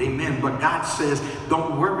strengthened. Amen. But God says,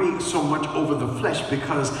 don't worry so much over the flesh,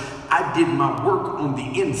 because I did my work on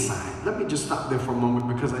the inside. Let me just stop there for a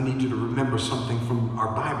moment, because I need you to remember something from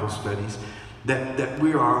our Bible studies, that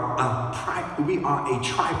we are a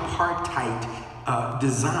tripartite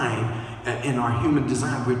design in our human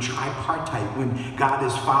design, we're tripartite. When God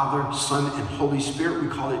is Father, Son, and Holy Spirit, we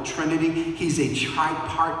call it Trinity. He's a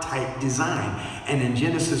tripartite design. And in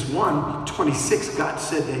Genesis 1:26, God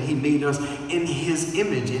said that he made us in his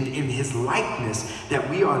image and in his likeness, that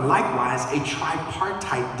we are likewise a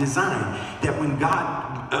tripartite design. That when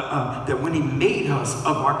when he made us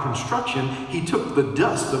of our construction, he took the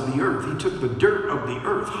dust of the earth, he took the dirt of the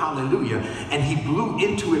earth, hallelujah, and he blew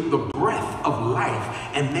into it the breath of life,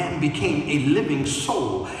 and man became a living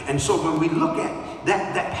soul. And so when we look at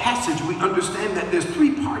that passage, we understand that there's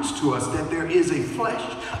three parts to us, that there is a flesh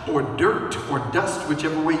or dirt or dust,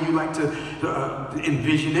 whichever way you like to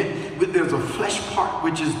envision it. There's a flesh part,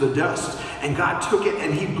 which is the dust, and God took it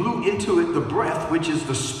and he blew into it the breath, which is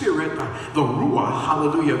the spirit, the ruah,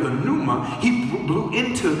 hallelujah, the pneuma. He blew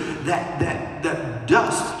into that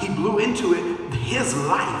dust, he blew into it his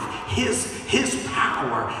life, his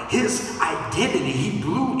power, his identity. He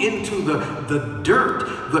blew into the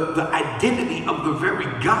dirt, the identity of the very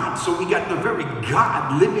God. So we got the very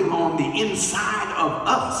God living on the inside of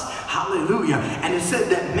us. Hallelujah. And it said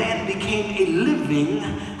that man became a living,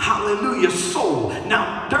 hallelujah, soul.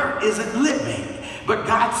 Now, dirt isn't living. But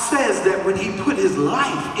God says that when he put his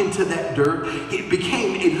life into that dirt, it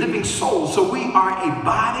became a living soul. So we are a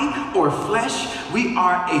body or flesh, we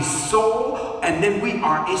are a soul, and then we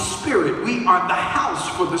are a spirit. We are the house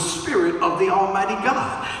for the Spirit of the Almighty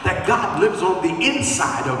God. That God lives on the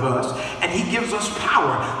inside of us and he gives us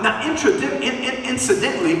power. Now,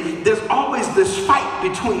 incidentally, there's always this fight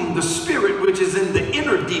between the spirit, which is in the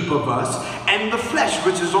inner deep of us, and the flesh,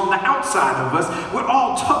 which is on the outside of us. We're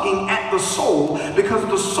all tugging at the soul, because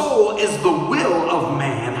the soul is the will of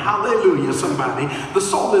man. Hallelujah, somebody. The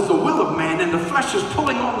soul is the will of man, and the flesh is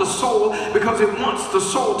pulling on the soul because it wants the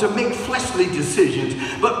soul to make fleshly decisions.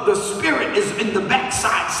 But the spirit is in the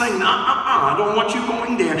backside saying, I don't want you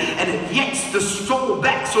going there. And it yanks the soul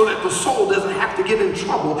back so that the soul doesn't have to get in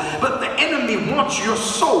trouble. But the enemy wants your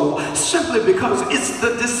soul simply because it's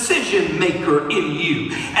the decision maker in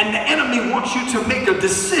you. And the enemy wants you to make a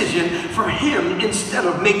decision for him instead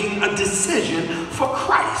of making a decision for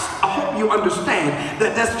Christ. I hope you understand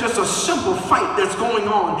that that's just a simple fight that's going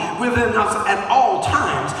on within us at all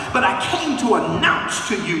times. But I came to announce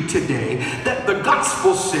to you today that the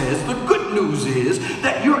gospel says, the good news is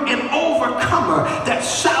that you're an overcomer, that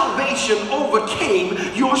salvation overcame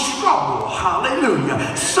your struggle.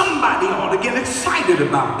 Hallelujah. Somebody ought to get excited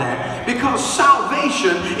about that, because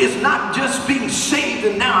salvation is not just being saved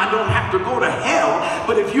and now I don't have to go to hell.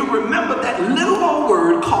 But if you remember that little old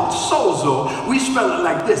word called sozo, we spell it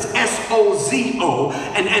like this, S-O-Z-O,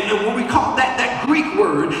 and when we call that Greek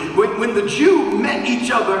word, when the Jew met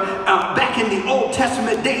each other back in the Old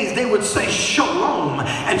Testament days, they would say shalom.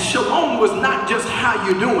 And shalom was not just how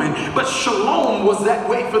you doing, but shalom was that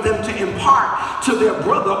way for them to impart to their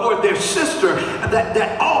brother or their sister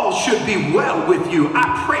that all should be well with you.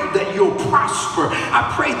 I pray that you'll prosper.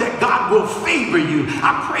 I pray that God will favor you.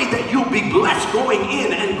 I pray that you'll be blessed going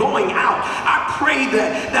in and going out. I pray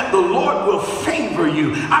that the Lord will favor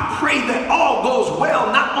you. I pray that all goes well,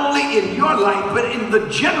 not only in your life, but in the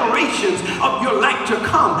generations of your life to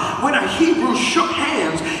come. When a Hebrew shook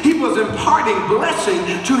hands, he was imparting blessing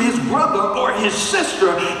to his brother or his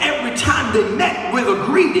sister. Every time they met with a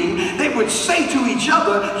greeting, they would say to each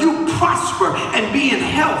other, you prosper and be in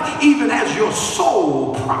health, even as your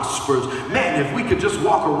soul prospers. Man, if we could just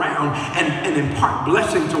walk around and impart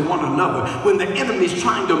blessing to one another. When the enemy's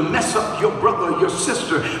trying to mess up your brother or your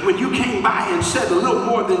sister, when you came by and said a little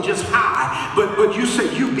more than just hi, but you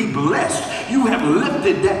said you be blessed, you have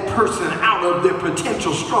lifted that person out of their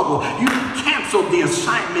potential struggle. You canceled the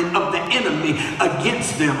assignment of the enemy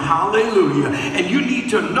against them. Hallelujah. And you need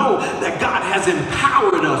to know that God has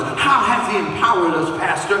empowered us. How has he empowered us,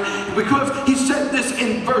 Pastor? Because he said this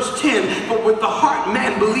in verse 10, but with the heart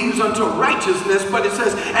man believes unto righteousness, but it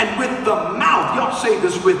says, and with the mouth, y'all say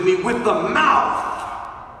this with me, with the mouth,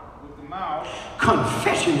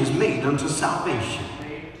 confession is made unto salvation.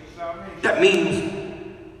 That means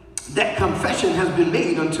that confession has been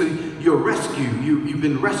made unto your rescue. You've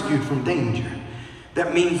been rescued from danger.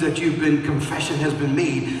 That means that confession has been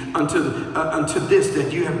made unto this,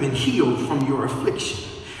 that you have been healed from your affliction.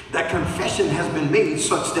 That confession has been made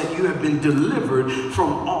such that you have been delivered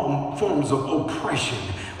from all forms of oppression.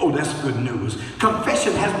 Oh, that's good news.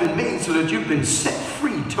 Confession has been made so that you've been set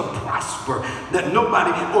free to prosper. That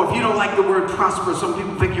nobody, or if you don't like the word prosper, some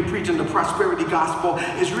people think you're preaching the prosperity gospel.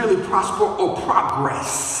 It's really prosper or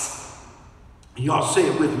progress. Y'all say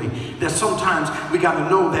it with me, that sometimes we got to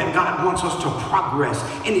know that God wants us to progress.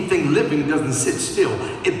 Anything living doesn't sit still.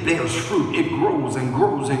 It bears fruit. It grows and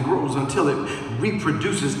grows and grows until it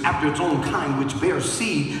reproduces after its own kind, which bears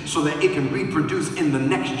seed so that it can reproduce in the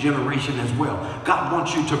next generation as well. God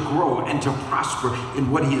wants you to grow and to prosper in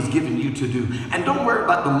what he has given you to do. And don't worry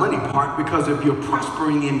about the money part, because if you're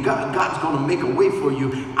prospering in God, God's going to make a way for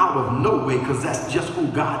you out of no way, because that's just who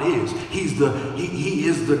God is. He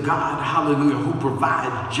is the God, hallelujah, who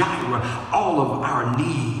provides Jireh all of our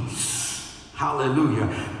needs. Hallelujah.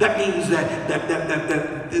 That means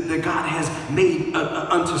that God has made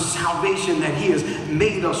unto salvation, that he has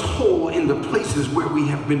made us whole in the places where we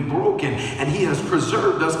have been broken, and he has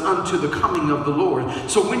preserved us unto the coming of the Lord.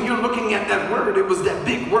 So when you're looking at that word, it was that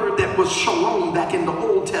big word that was shalom back in the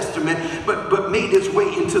Old Testament, but made its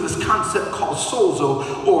way into this concept called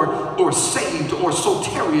sozo, or saved, or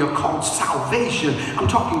soteria, called salvation. I'm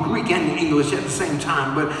talking Greek and English at the same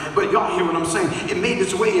time, but y'all hear what I'm saying? It made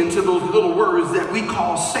its way into those little words that we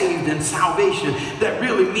call saved and salvation, that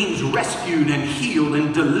really means rescued and healed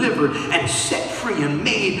and delivered and set free and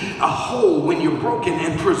made a whole when you're broken,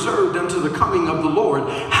 and preserved unto the coming of the Lord.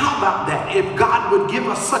 How about that? If God would give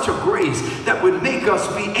us such a grace that would make us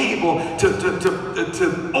be able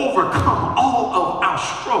to overcome all of our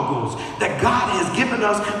struggles, that God has given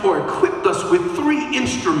us or equipped us with 3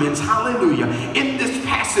 instruments, hallelujah, in this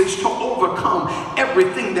passage to overcome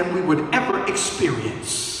everything that we would ever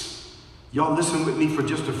experience. Y'all listen with me for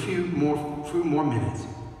just a few more minutes.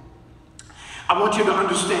 I want you to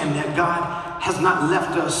understand that God has not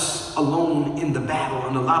left us alone in the battle.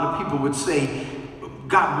 And a lot of people would say,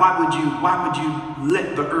 God, why would you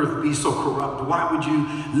let the earth be so corrupt? Why would you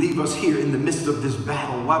leave us here in the midst of this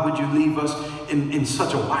battle? Why would you leave us in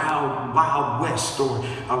such a wild west? Or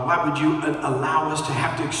why would you allow us to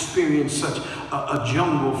have to experience such a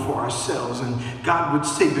jungle for ourselves? And God would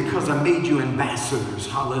say, because I made you ambassadors.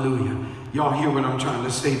 Hallelujah. Y'all hear what I'm trying to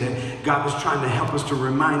say? That God was trying to help us to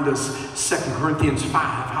remind us, 2 Corinthians 5,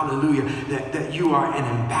 hallelujah, that you are an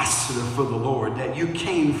ambassador for the Lord, that you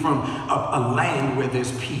came from a land where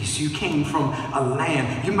there's peace. You came from a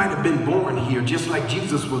land, you might have been born here, just like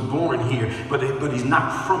Jesus was born here, but he's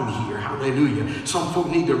not from here, hallelujah. Some folk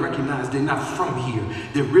need to recognize they're not from here.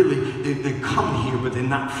 They come here, but they're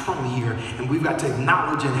not from here. And we've got to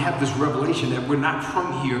acknowledge and have this revelation that we're not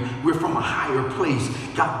from here. We're from a higher place.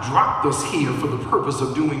 God dropped us here for the purpose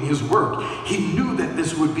of doing his work. He knew that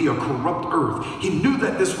this would be a corrupt earth. He knew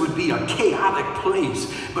that this would be a chaotic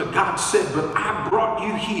place. But God said, but I brought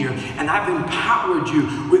you here, and I've empowered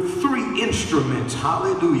you with 3 instruments,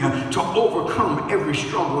 hallelujah, to overcome every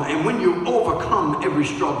struggle. And when you overcome every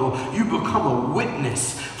struggle, you become a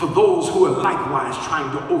witness for those who are likewise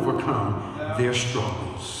trying to overcome their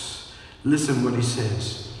struggles. Listen what he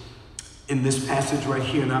says in this passage right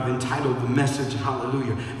here, and I've entitled the message,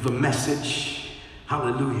 hallelujah, the message,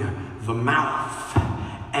 hallelujah, the mouth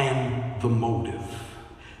and the motive.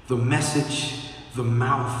 The message, the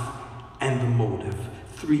mouth, and the motive.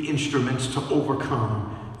 3 instruments to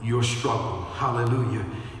overcome your struggle. Hallelujah.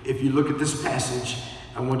 If you look at this passage,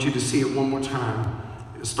 I want you to see it one more time.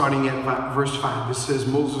 Starting at verse 5, it says,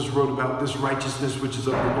 Moses wrote about this righteousness which is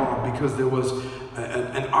of the law, because there was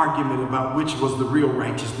an argument about which was the real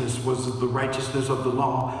righteousness. Was it the righteousness of the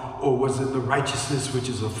law, or was it the righteousness which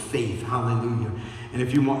is of faith? Hallelujah. And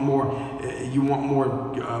if you want more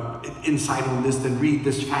insight on this, then read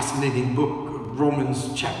this fascinating book, Romans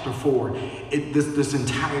chapter 4. This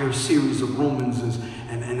entire series of Romans is,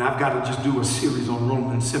 and I've got to just do a series on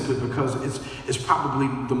Romans simply because it's probably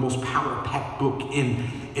the most power-packed book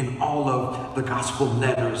in all of the gospel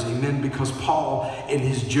letters. Amen. Because Paul, in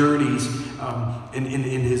his journeys, in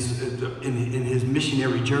his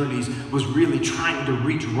missionary journeys, was really trying to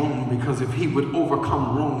reach Rome, because if he would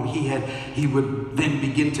overcome Rome, he would then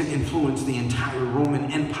begin to influence the entire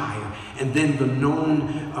Roman Empire, and then the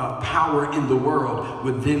known power in the world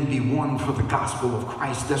would then be won for the gospel of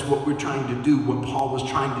Christ. That's what we're trying to do. What Paul was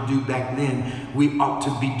trying to do back then, we ought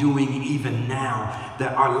to be doing even now.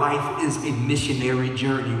 That our life is a missionary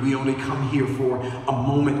journey. We only come here for a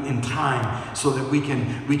moment in time so that we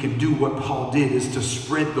can do what Paul did, is to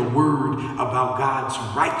spread the word about God's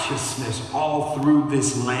righteousness all through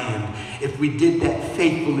this land. If we did that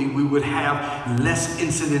faithfully, we would have less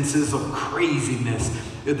incidences of craziness.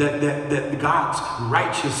 That God's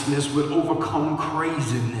righteousness would overcome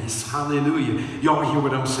craziness. Hallelujah. Y'all hear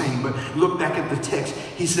what I'm saying? But look back at the text.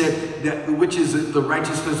 He said that which is the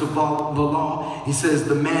righteousness of the law. He says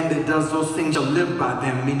the man that does those things shall live by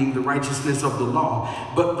them, meaning the righteousness of the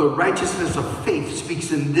law. But the righteousness of faith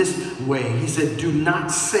speaks in this way. He said, do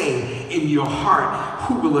not say in your heart,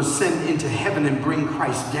 who will ascend into heaven and bring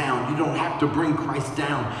Christ down. You don't have to bring Christ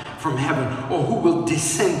down from heaven. Or who will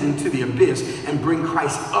descend into the abyss and bring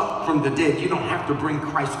Christ up from the dead. You don't have to bring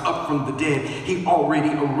Christ up from the dead. He already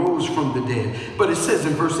arose from the dead. But it says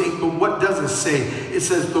in verse 8, but what does it say? It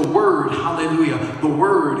says the word, hallelujah, the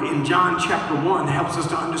word in John chapter 1 helps us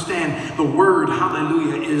to understand the word,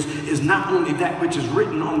 hallelujah, is not only that which is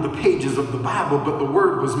written on the pages of the Bible, but the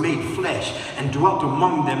word was made flesh and dwelt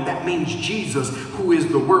among them. That means Jesus, who is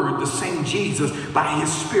the word, the same Jesus by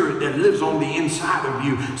his spirit that lives on the inside of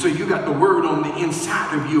you. So you got the word on the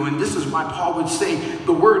inside of you. And this is why Paul would say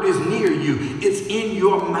the word is near you. It's in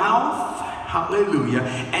your mouth, hallelujah,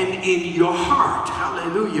 and in your heart,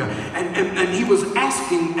 hallelujah. And he was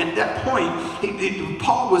asking at that point,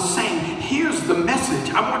 Paul was saying, here's the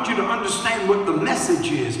message. I want you to understand what the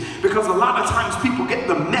message is, because a lot of times people get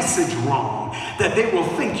the message wrong, that they will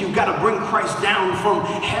think you've got to bring Christ down from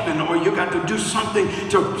heaven, or you got to do something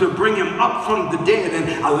to bring him up from the dead.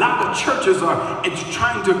 And a lot of churches are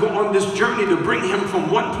trying to go on this journey to bring him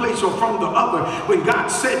from one place or from the other, when God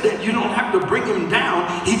said that you don't have to bring him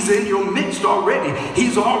down. He's in your midst already.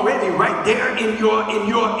 He's already right there in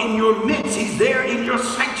your midst. He's there in your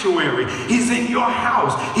sanctuary. He's in your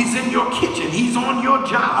house. He's in your kitchen. He's on your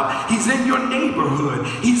job. He's in your neighborhood.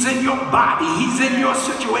 He's in your body. He's in your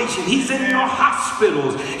situation. He's in your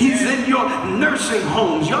hospitals. He's in your nursing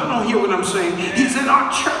homes. Y'all don't hear what I'm saying. He's in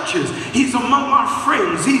our churches. He's among our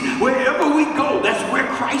friends. Wherever we go, that's where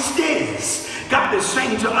Christ is. God is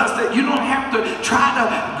saying to us that you don't have to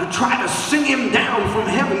try to sing him down from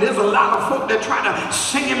heaven. There's a lot of folk that try to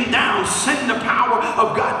sing him down, send the power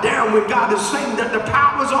of God down, when God is saying that the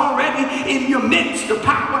power is already in your midst, the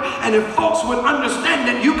power. And if folks would understand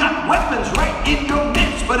that you got weapons right in your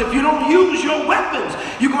midst, but if you don't use your weapons,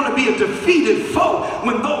 you're going to be a defeated foe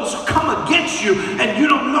when those come against you and you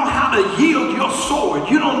don't know how to yield your sword.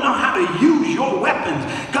 You don't know how to use your weapons.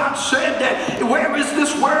 God said that where is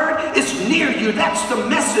this word? It's near you. That's the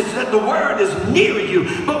message, that the word is near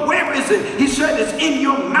you. But where is it? He said it's in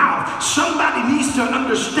your mouth. Somebody needs to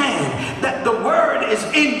understand that the word is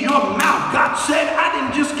in your mouth. God said, I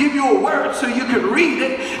didn't just give you a word so you can read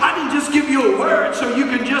it. I didn't just give you a word so you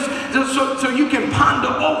can so you can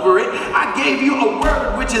ponder over it. I gave you a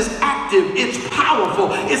word which is active. It's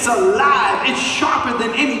powerful. It's alive. It's sharper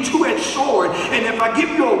than any two-edged sword. And if I give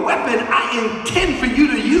you a weapon, I intend for you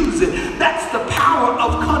to use it. That's the power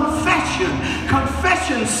of confession.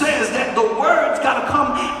 Confession says that the word's got to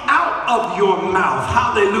come out of your mouth.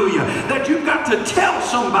 Hallelujah. That you've got to tell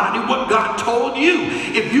somebody what God told you.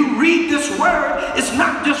 If you read this word, it's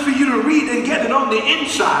not just for you to read and get it on the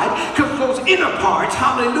inside, because those inner parts,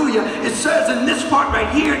 hallelujah, it says in this part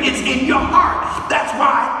right here, it's in your heart. That's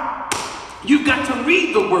why you've got to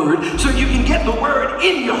read the word so you can get the word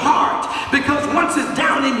in your heart. Because once it's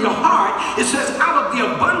down in your heart, it says out of the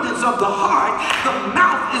abundance of the heart, the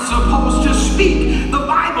mouth is supposed to speak. The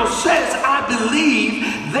Bible says, I believe,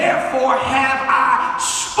 therefore have I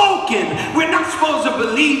spoken. We're not supposed to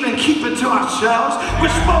believe and keep it to ourselves.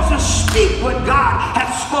 We're supposed to speak what God has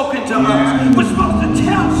spoken to us. We're supposed to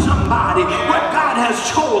tell somebody what God has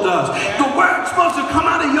told us. The word's supposed to come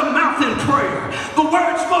out of your mouth in prayer. The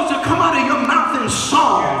word's supposed to come out of your mouth in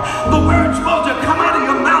song. The word's supposed to come out of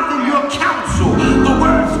your mouth in your counsel. The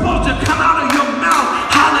word's supposed to come out of your mouth,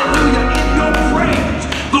 hallelujah, in your praise.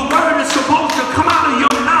 The word is supposed to come out of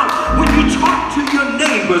your mouth when you talk to your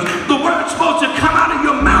neighbors. The word's supposed to come out of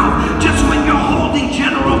your mouth just when you're holding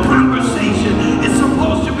general conversation. It's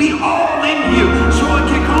supposed to be all in you so it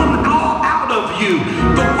can come all out of you.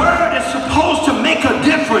 The word is supposed to make a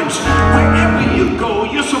difference wherever you go.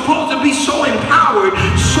 You're supposed to be so empowered,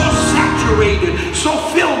 so saturated, so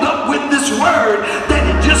filled up with this word that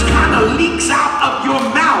it just kind of leaks out of your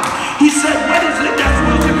mouth. He said, what is it that's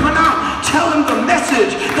supposed to come out? Tell him the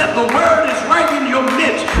message that the word is right in your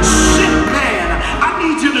midst. Sick man, I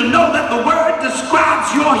need you to know that the word describes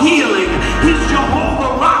your healing. He's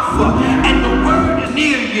Jehovah Rapha, and the word is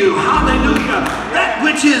near you. Hallelujah. That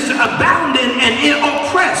which is abounding and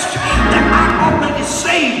oppressed, that I already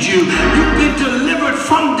saved you. You've been delivered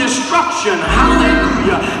from destruction.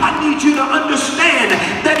 Hallelujah. I need you to understand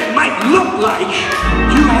that it might look like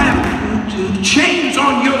you have chains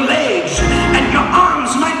on your legs and your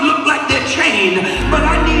arms might look like they're chained, but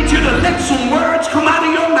I need you to let some words come out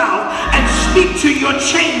of your mouth and speak to your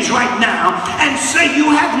chains right now and say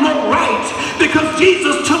you have no right, because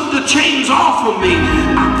Jesus took the chains off of me.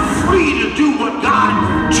 I'm free to do what God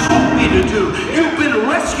told me to do. You've been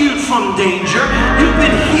rescued from danger. You've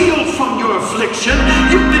been healed from your affliction.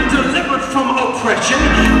 You've been delivered from oppression.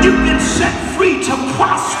 You've been set free to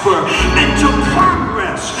prosper and to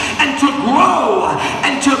progress and to grow and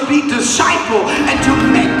disciple and to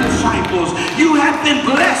make disciples. You have been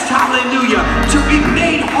blessed, hallelujah, to be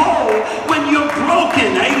made whole when you're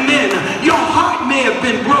broken, amen. Your heart may have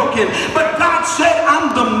been broken, but God said,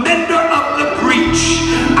 I'm the mender of the breach.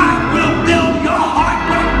 I will build your heart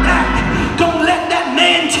right back. Don't let that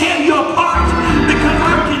man tear you apart, because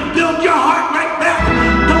I can build your heart right back.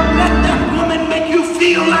 Don't let that woman make you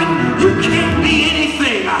feel like you can't be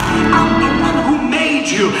anything. I'm the one who made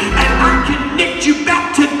you, and I can knit you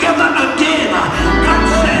back together again. God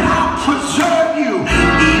said, I'll preserve you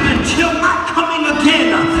even till my coming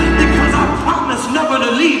again, because I promise never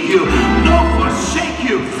to leave you nor forsake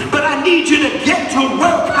you. But I need you to get to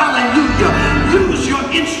work, hallelujah. Use your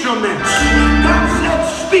instruments. God said,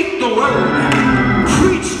 speak the word,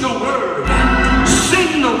 preach the word,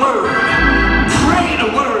 sing the word, pray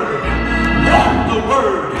the word, walk the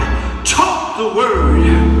word, talk the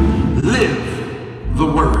word, live the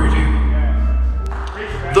word.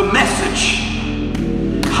 The message,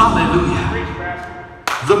 hallelujah,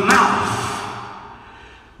 the mouth.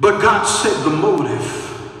 But God said the motive,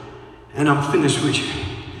 and I'm finished with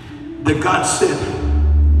you, that God said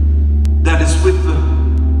that it's with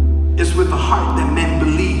the heart that man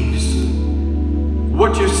believes.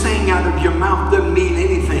 What you're saying out of your mouth doesn't mean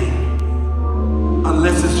anything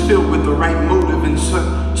unless it's filled with the right motive. And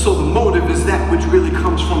so the motive is that which really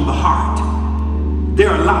comes from the heart. There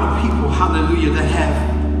are a lot of people, hallelujah, that have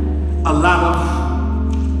a lot of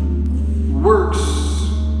works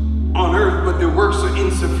on earth, but their works are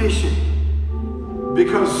insufficient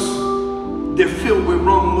because they're filled with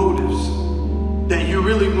wrong motives, that you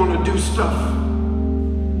really want to do stuff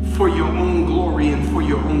for your own glory and for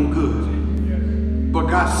your own good. But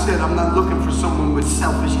God said, I'm not looking for someone with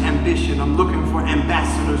selfish ambition. I'm looking for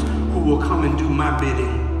ambassadors who will come and do my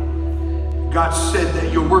bidding. God said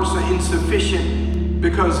that your works are insufficient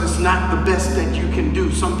because it's not the best that you can do.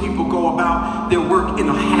 Some people go about their work in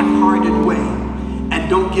a half-hearted way and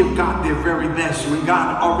don't give God their very best when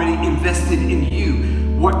God already invested in you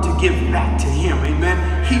what to give back to him,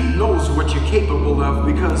 amen. He knows what you're capable of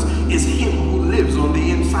because it's him who lives on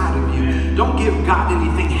the inside of you. Don't give God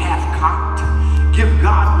anything half-cocked. Give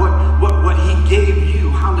God what he gave you,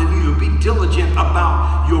 hallelujah. Be diligent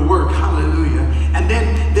about your work, hallelujah. And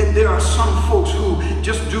then there are some folks who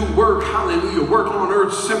just do work, hallelujah, work on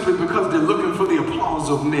earth simply because they're looking for the applause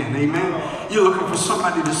of men, amen. You're looking for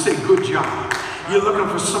somebody to say, good job. You're looking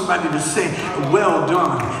for somebody to say, well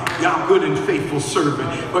done, thou good and faithful servant.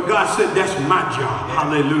 But God said, that's my job,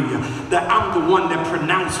 hallelujah. That I'm the one that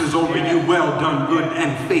pronounces over you, well done, good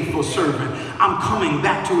and faithful servant. I'm coming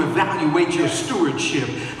back to evaluate your stewardship,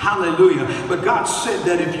 hallelujah. But God said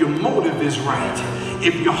that if your motive is right,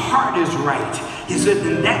 if your heart is right, he said,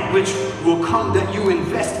 then that which will come that you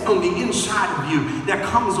invest on the inside of you, that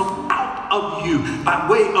comes out of you by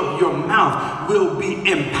way of your mouth, will be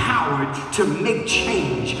empowered to make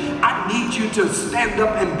change. I need you to stand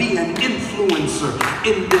up and be an influencer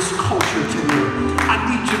in this culture today. I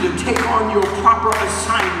need you to take on your proper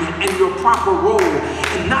assignment and your proper role,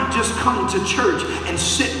 and not just come to church and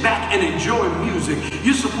sit back and enjoy music.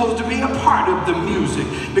 You're supposed to be a part of the music,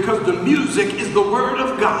 because the music is the word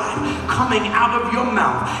of God coming out of your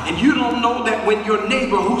mouth. And you don't know that when your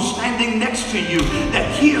neighbor who's standing next to you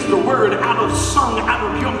that hears the word sung out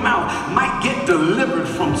of your mouth might get delivered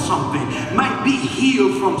from something, might be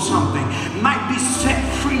healed from something, might be set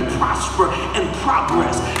free, prosper, and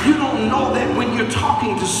progress. You don't know that when you're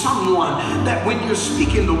talking to someone, that when you're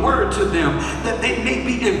speaking the word to them, that they may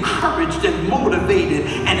be encouraged and motivated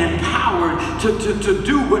and empowered to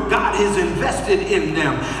do what God has invested in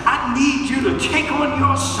them. I need you to take on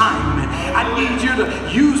your assignment. I need you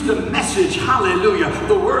to use the message, hallelujah.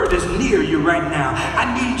 The word is near you right now. I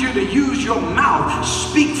need you to use your mouth,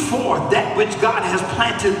 speak forth that which God has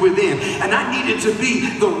planted within. And I need it to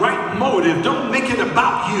be the right motive. Don't make it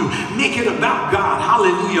about you, make it about God,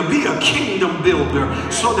 hallelujah. Be a kingdom builder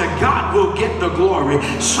so that God will get the glory.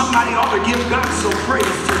 Somebody ought to give God some praise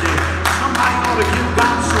today. Somebody ought to give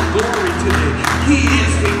God some glory today. He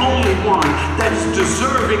is the only one that is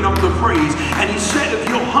deserving of the praise. And he said, if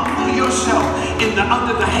you'll humble yourself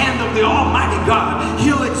under the hand of the Almighty God,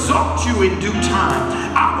 he'll exalt you in due time.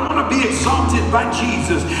 I want to be exalted by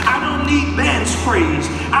Jesus. I don't need man's praise.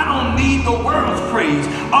 I don't need the world's praise.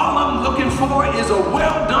 All I'm looking for is a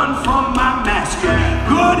well done from my master.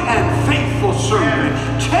 Good and faithful servant.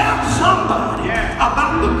 Tell somebody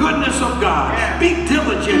about the goodness of God. Be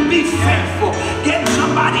diligent. Be faithful. Get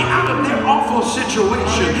somebody out of their awful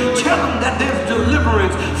situation. Tell them that there's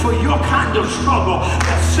deliverance for your kind of struggle.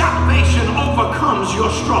 That salvation overcomes your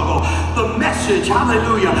struggle. The message,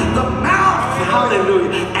 hallelujah. The mouth,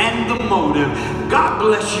 hallelujah. And the motive. God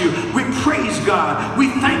bless you. We praise God. We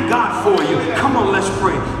thank God for you. Come on, let's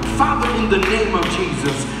pray. Father, in the name of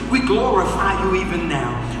Jesus, we glorify you even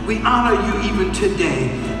now. We honor you even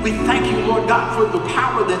today. We thank you, Lord God, for the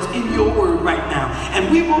power that's in your word right now. And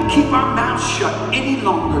we won't keep our mouths shut any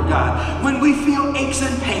longer, God. When we feel aches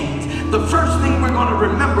and pains, the first thing we're going to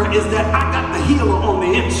remember is that I got the healer on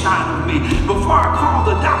the inside of me. Before I call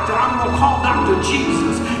the doctor, I'm going to call Dr.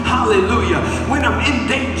 Jesus. Hallelujah. When I'm in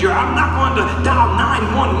danger, I'm not going to dial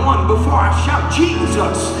 911 before I shout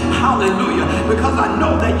Jesus. Hallelujah. Because I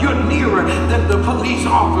know that you're nearer than the police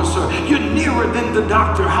officer. You're nearer than the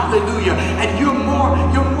doctor. Hallelujah. And you're more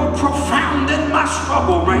profound than my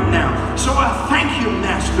struggle right now. So I thank you,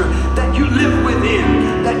 Master, that you live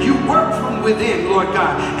within, that you work from within, Lord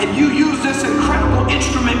God, and you use this incredible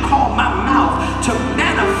instrument called my mouth to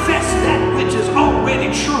manifest that which is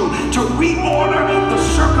already true, to reorder the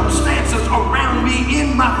circumstances around me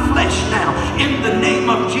in my flesh now. In the name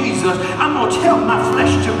of Jesus, I'm going to tell my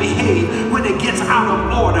flesh to behave when it gets out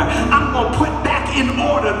of order. I'm going to put back in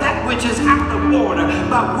order that which is out of order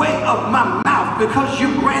by way of my mouth, because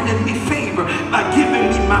you granted me favor by giving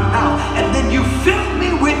me my mouth, and then you filled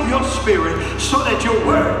me with your spirit so that your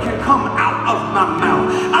word can come out of my mouth.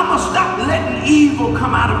 I'm going to stop letting evil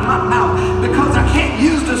come out of my mouth, because I can't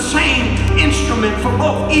use the same instrument for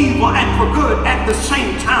both evil and for good at the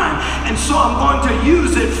same time. And so I'm going to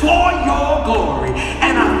use it for your glory,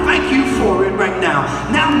 and I thank you for it right now.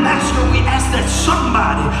 Now, Master, we ask that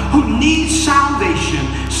somebody who needs salvation,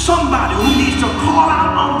 somebody who needs to call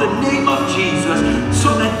out on the name of Jesus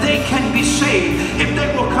so that they can be saved, if they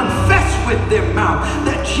will confess with their mouth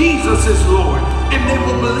that Jesus is Lord, if they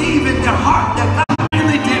will believe in their heart that God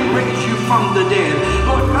really did raise you from the dead,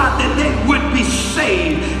 Lord God, that they would be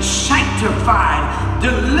saved, sanctified,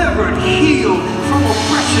 delivered, healed from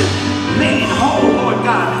oppression, made whole, Lord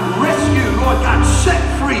God, rescued, Lord God, set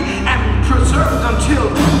free and preserved until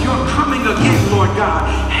you're coming again, Lord God.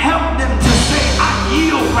 Help them to say, I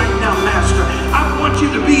yield right now, Master. I want you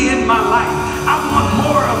to be in my life. I want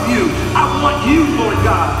more of you. I want you, Lord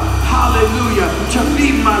God, hallelujah, to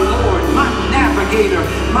be my Lord, my navigator,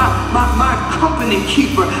 my company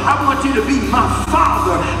keeper. I want you to be my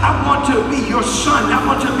father. I want to be your son. I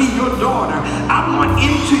want to be your daughter. I want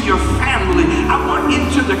into your family. I want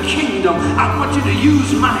into the kingdom. I want you to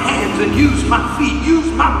use my hands and use my feet, use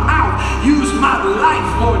my mouth, use my life,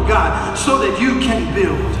 Lord God, so that you can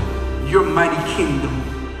build your mighty kingdom.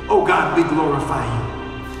 Oh God, we glorify you.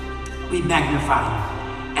 We magnify you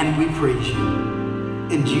and we praise you.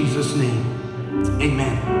 In Jesus' name,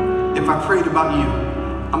 amen. If I prayed about you,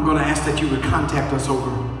 I'm going to ask that you would contact us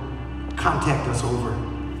over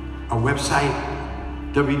our website,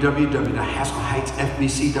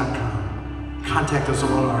 www.haskellheightsfbc.com. Contact us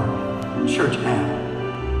on our church app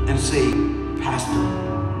and say, Pastor,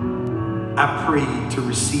 I prayed to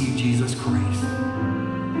receive Jesus Christ.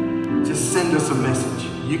 Just send us a message.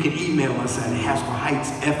 You can email us at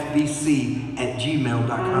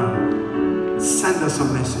haskellheightsfbc@gmail.com. Send us a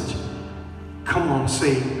message. Come on,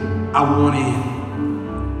 say, I want in.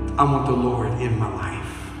 I want the Lord in my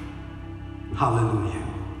life. Hallelujah.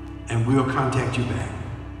 And we'll contact you back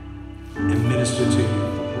and minister to you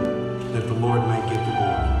that the Lord might get the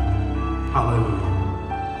glory. Hallelujah.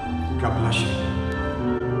 God bless you.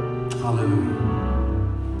 Hallelujah.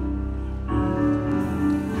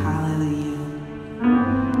 Hallelujah.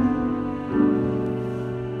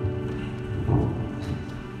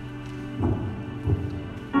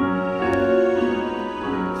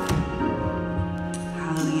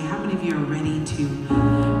 Hallelujah. How many of you are ready to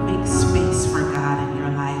make space for God in your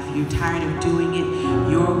life? You're tired of doing it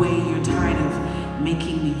your way. You're tired of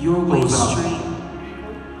making your way straight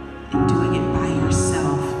and doing it by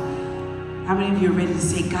yourself. How many of you are ready to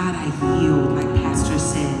say, God, I yield, like Pastor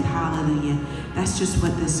said? Hallelujah. That's just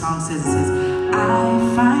what this song says. It says,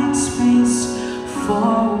 I find space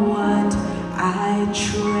for what I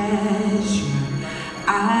treasure.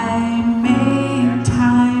 I make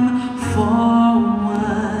time for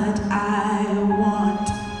what I want.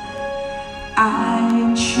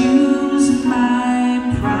 I choose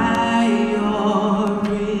my priorities,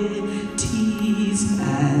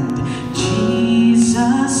 and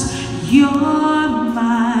Jesus, you're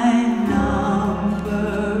my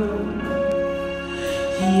number.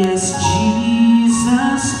 Yes,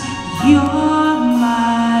 Jesus, you're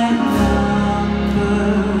my number.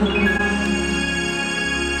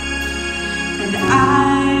 And I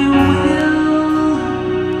will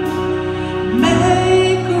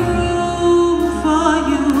make room for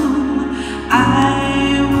you. I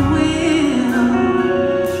will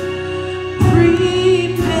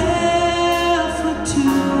prepare for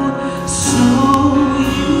two.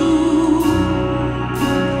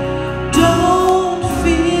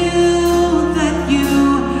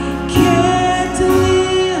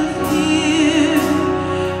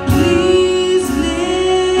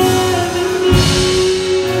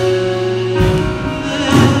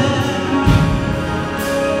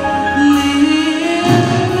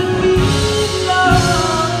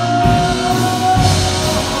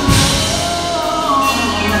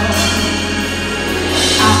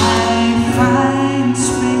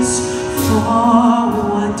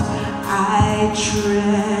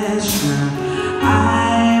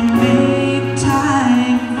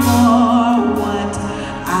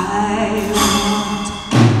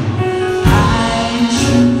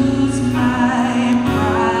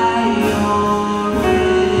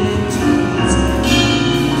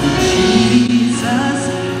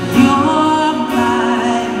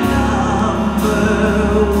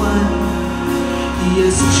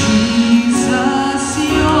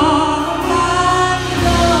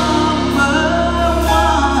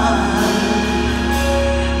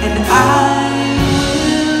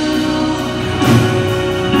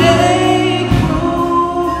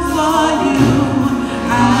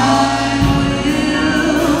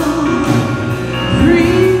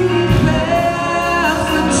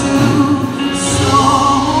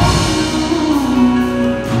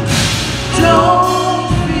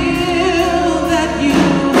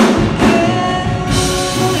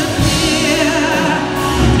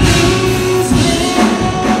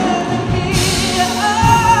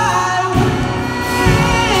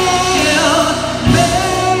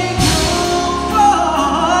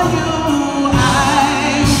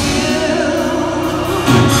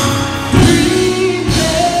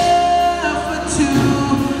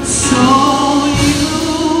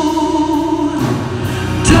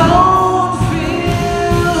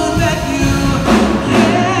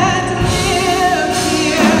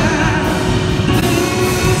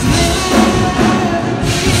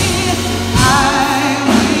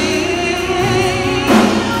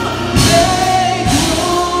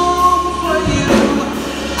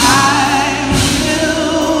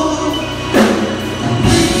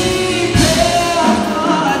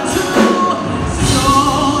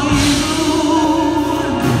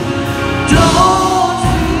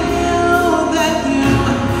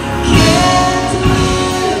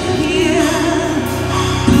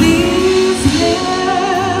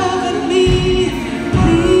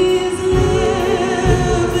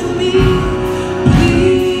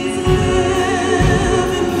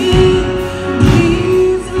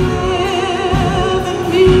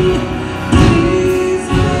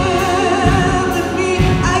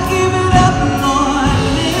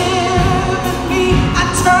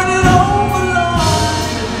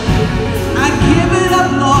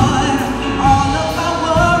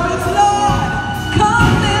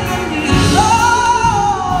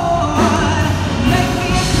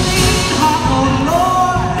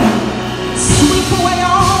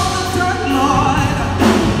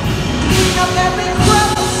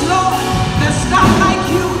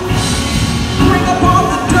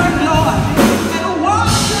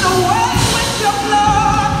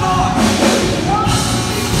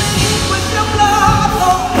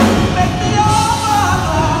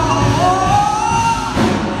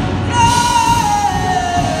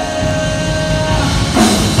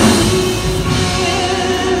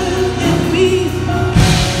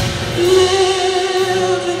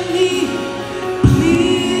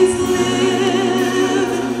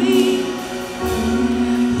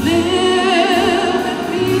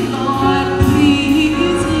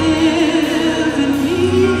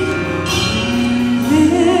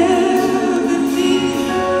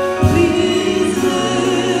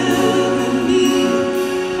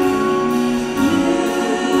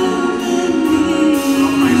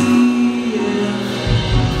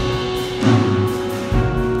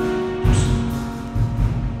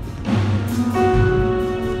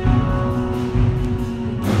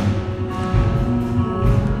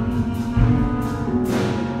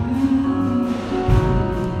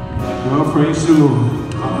 Praise the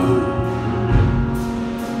Lord. Hallelujah.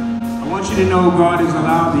 I want you to know God has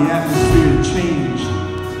allowed the atmosphere to change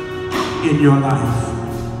in your life.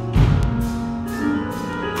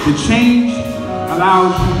 The change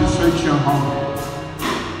allows you to search your heart.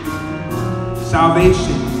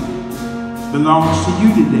 Salvation belongs to you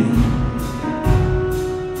today.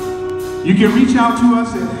 You can reach out to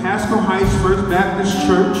us at Haskell Heights First Baptist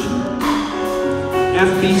Church,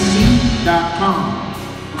 FBC.com.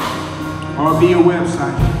 or via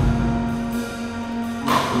website.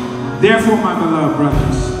 Therefore, my beloved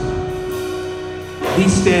brothers, be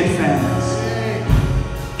steadfast,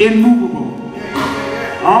 immovable,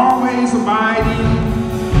 always abiding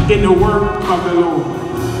in the work of the Lord,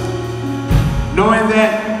 knowing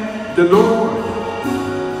that the Lord,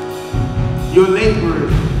 your labor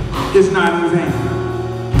is not in vain.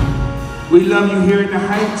 We love you here at the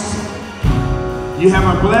Heights. You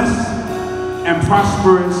have a blessed and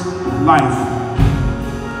prosperous life.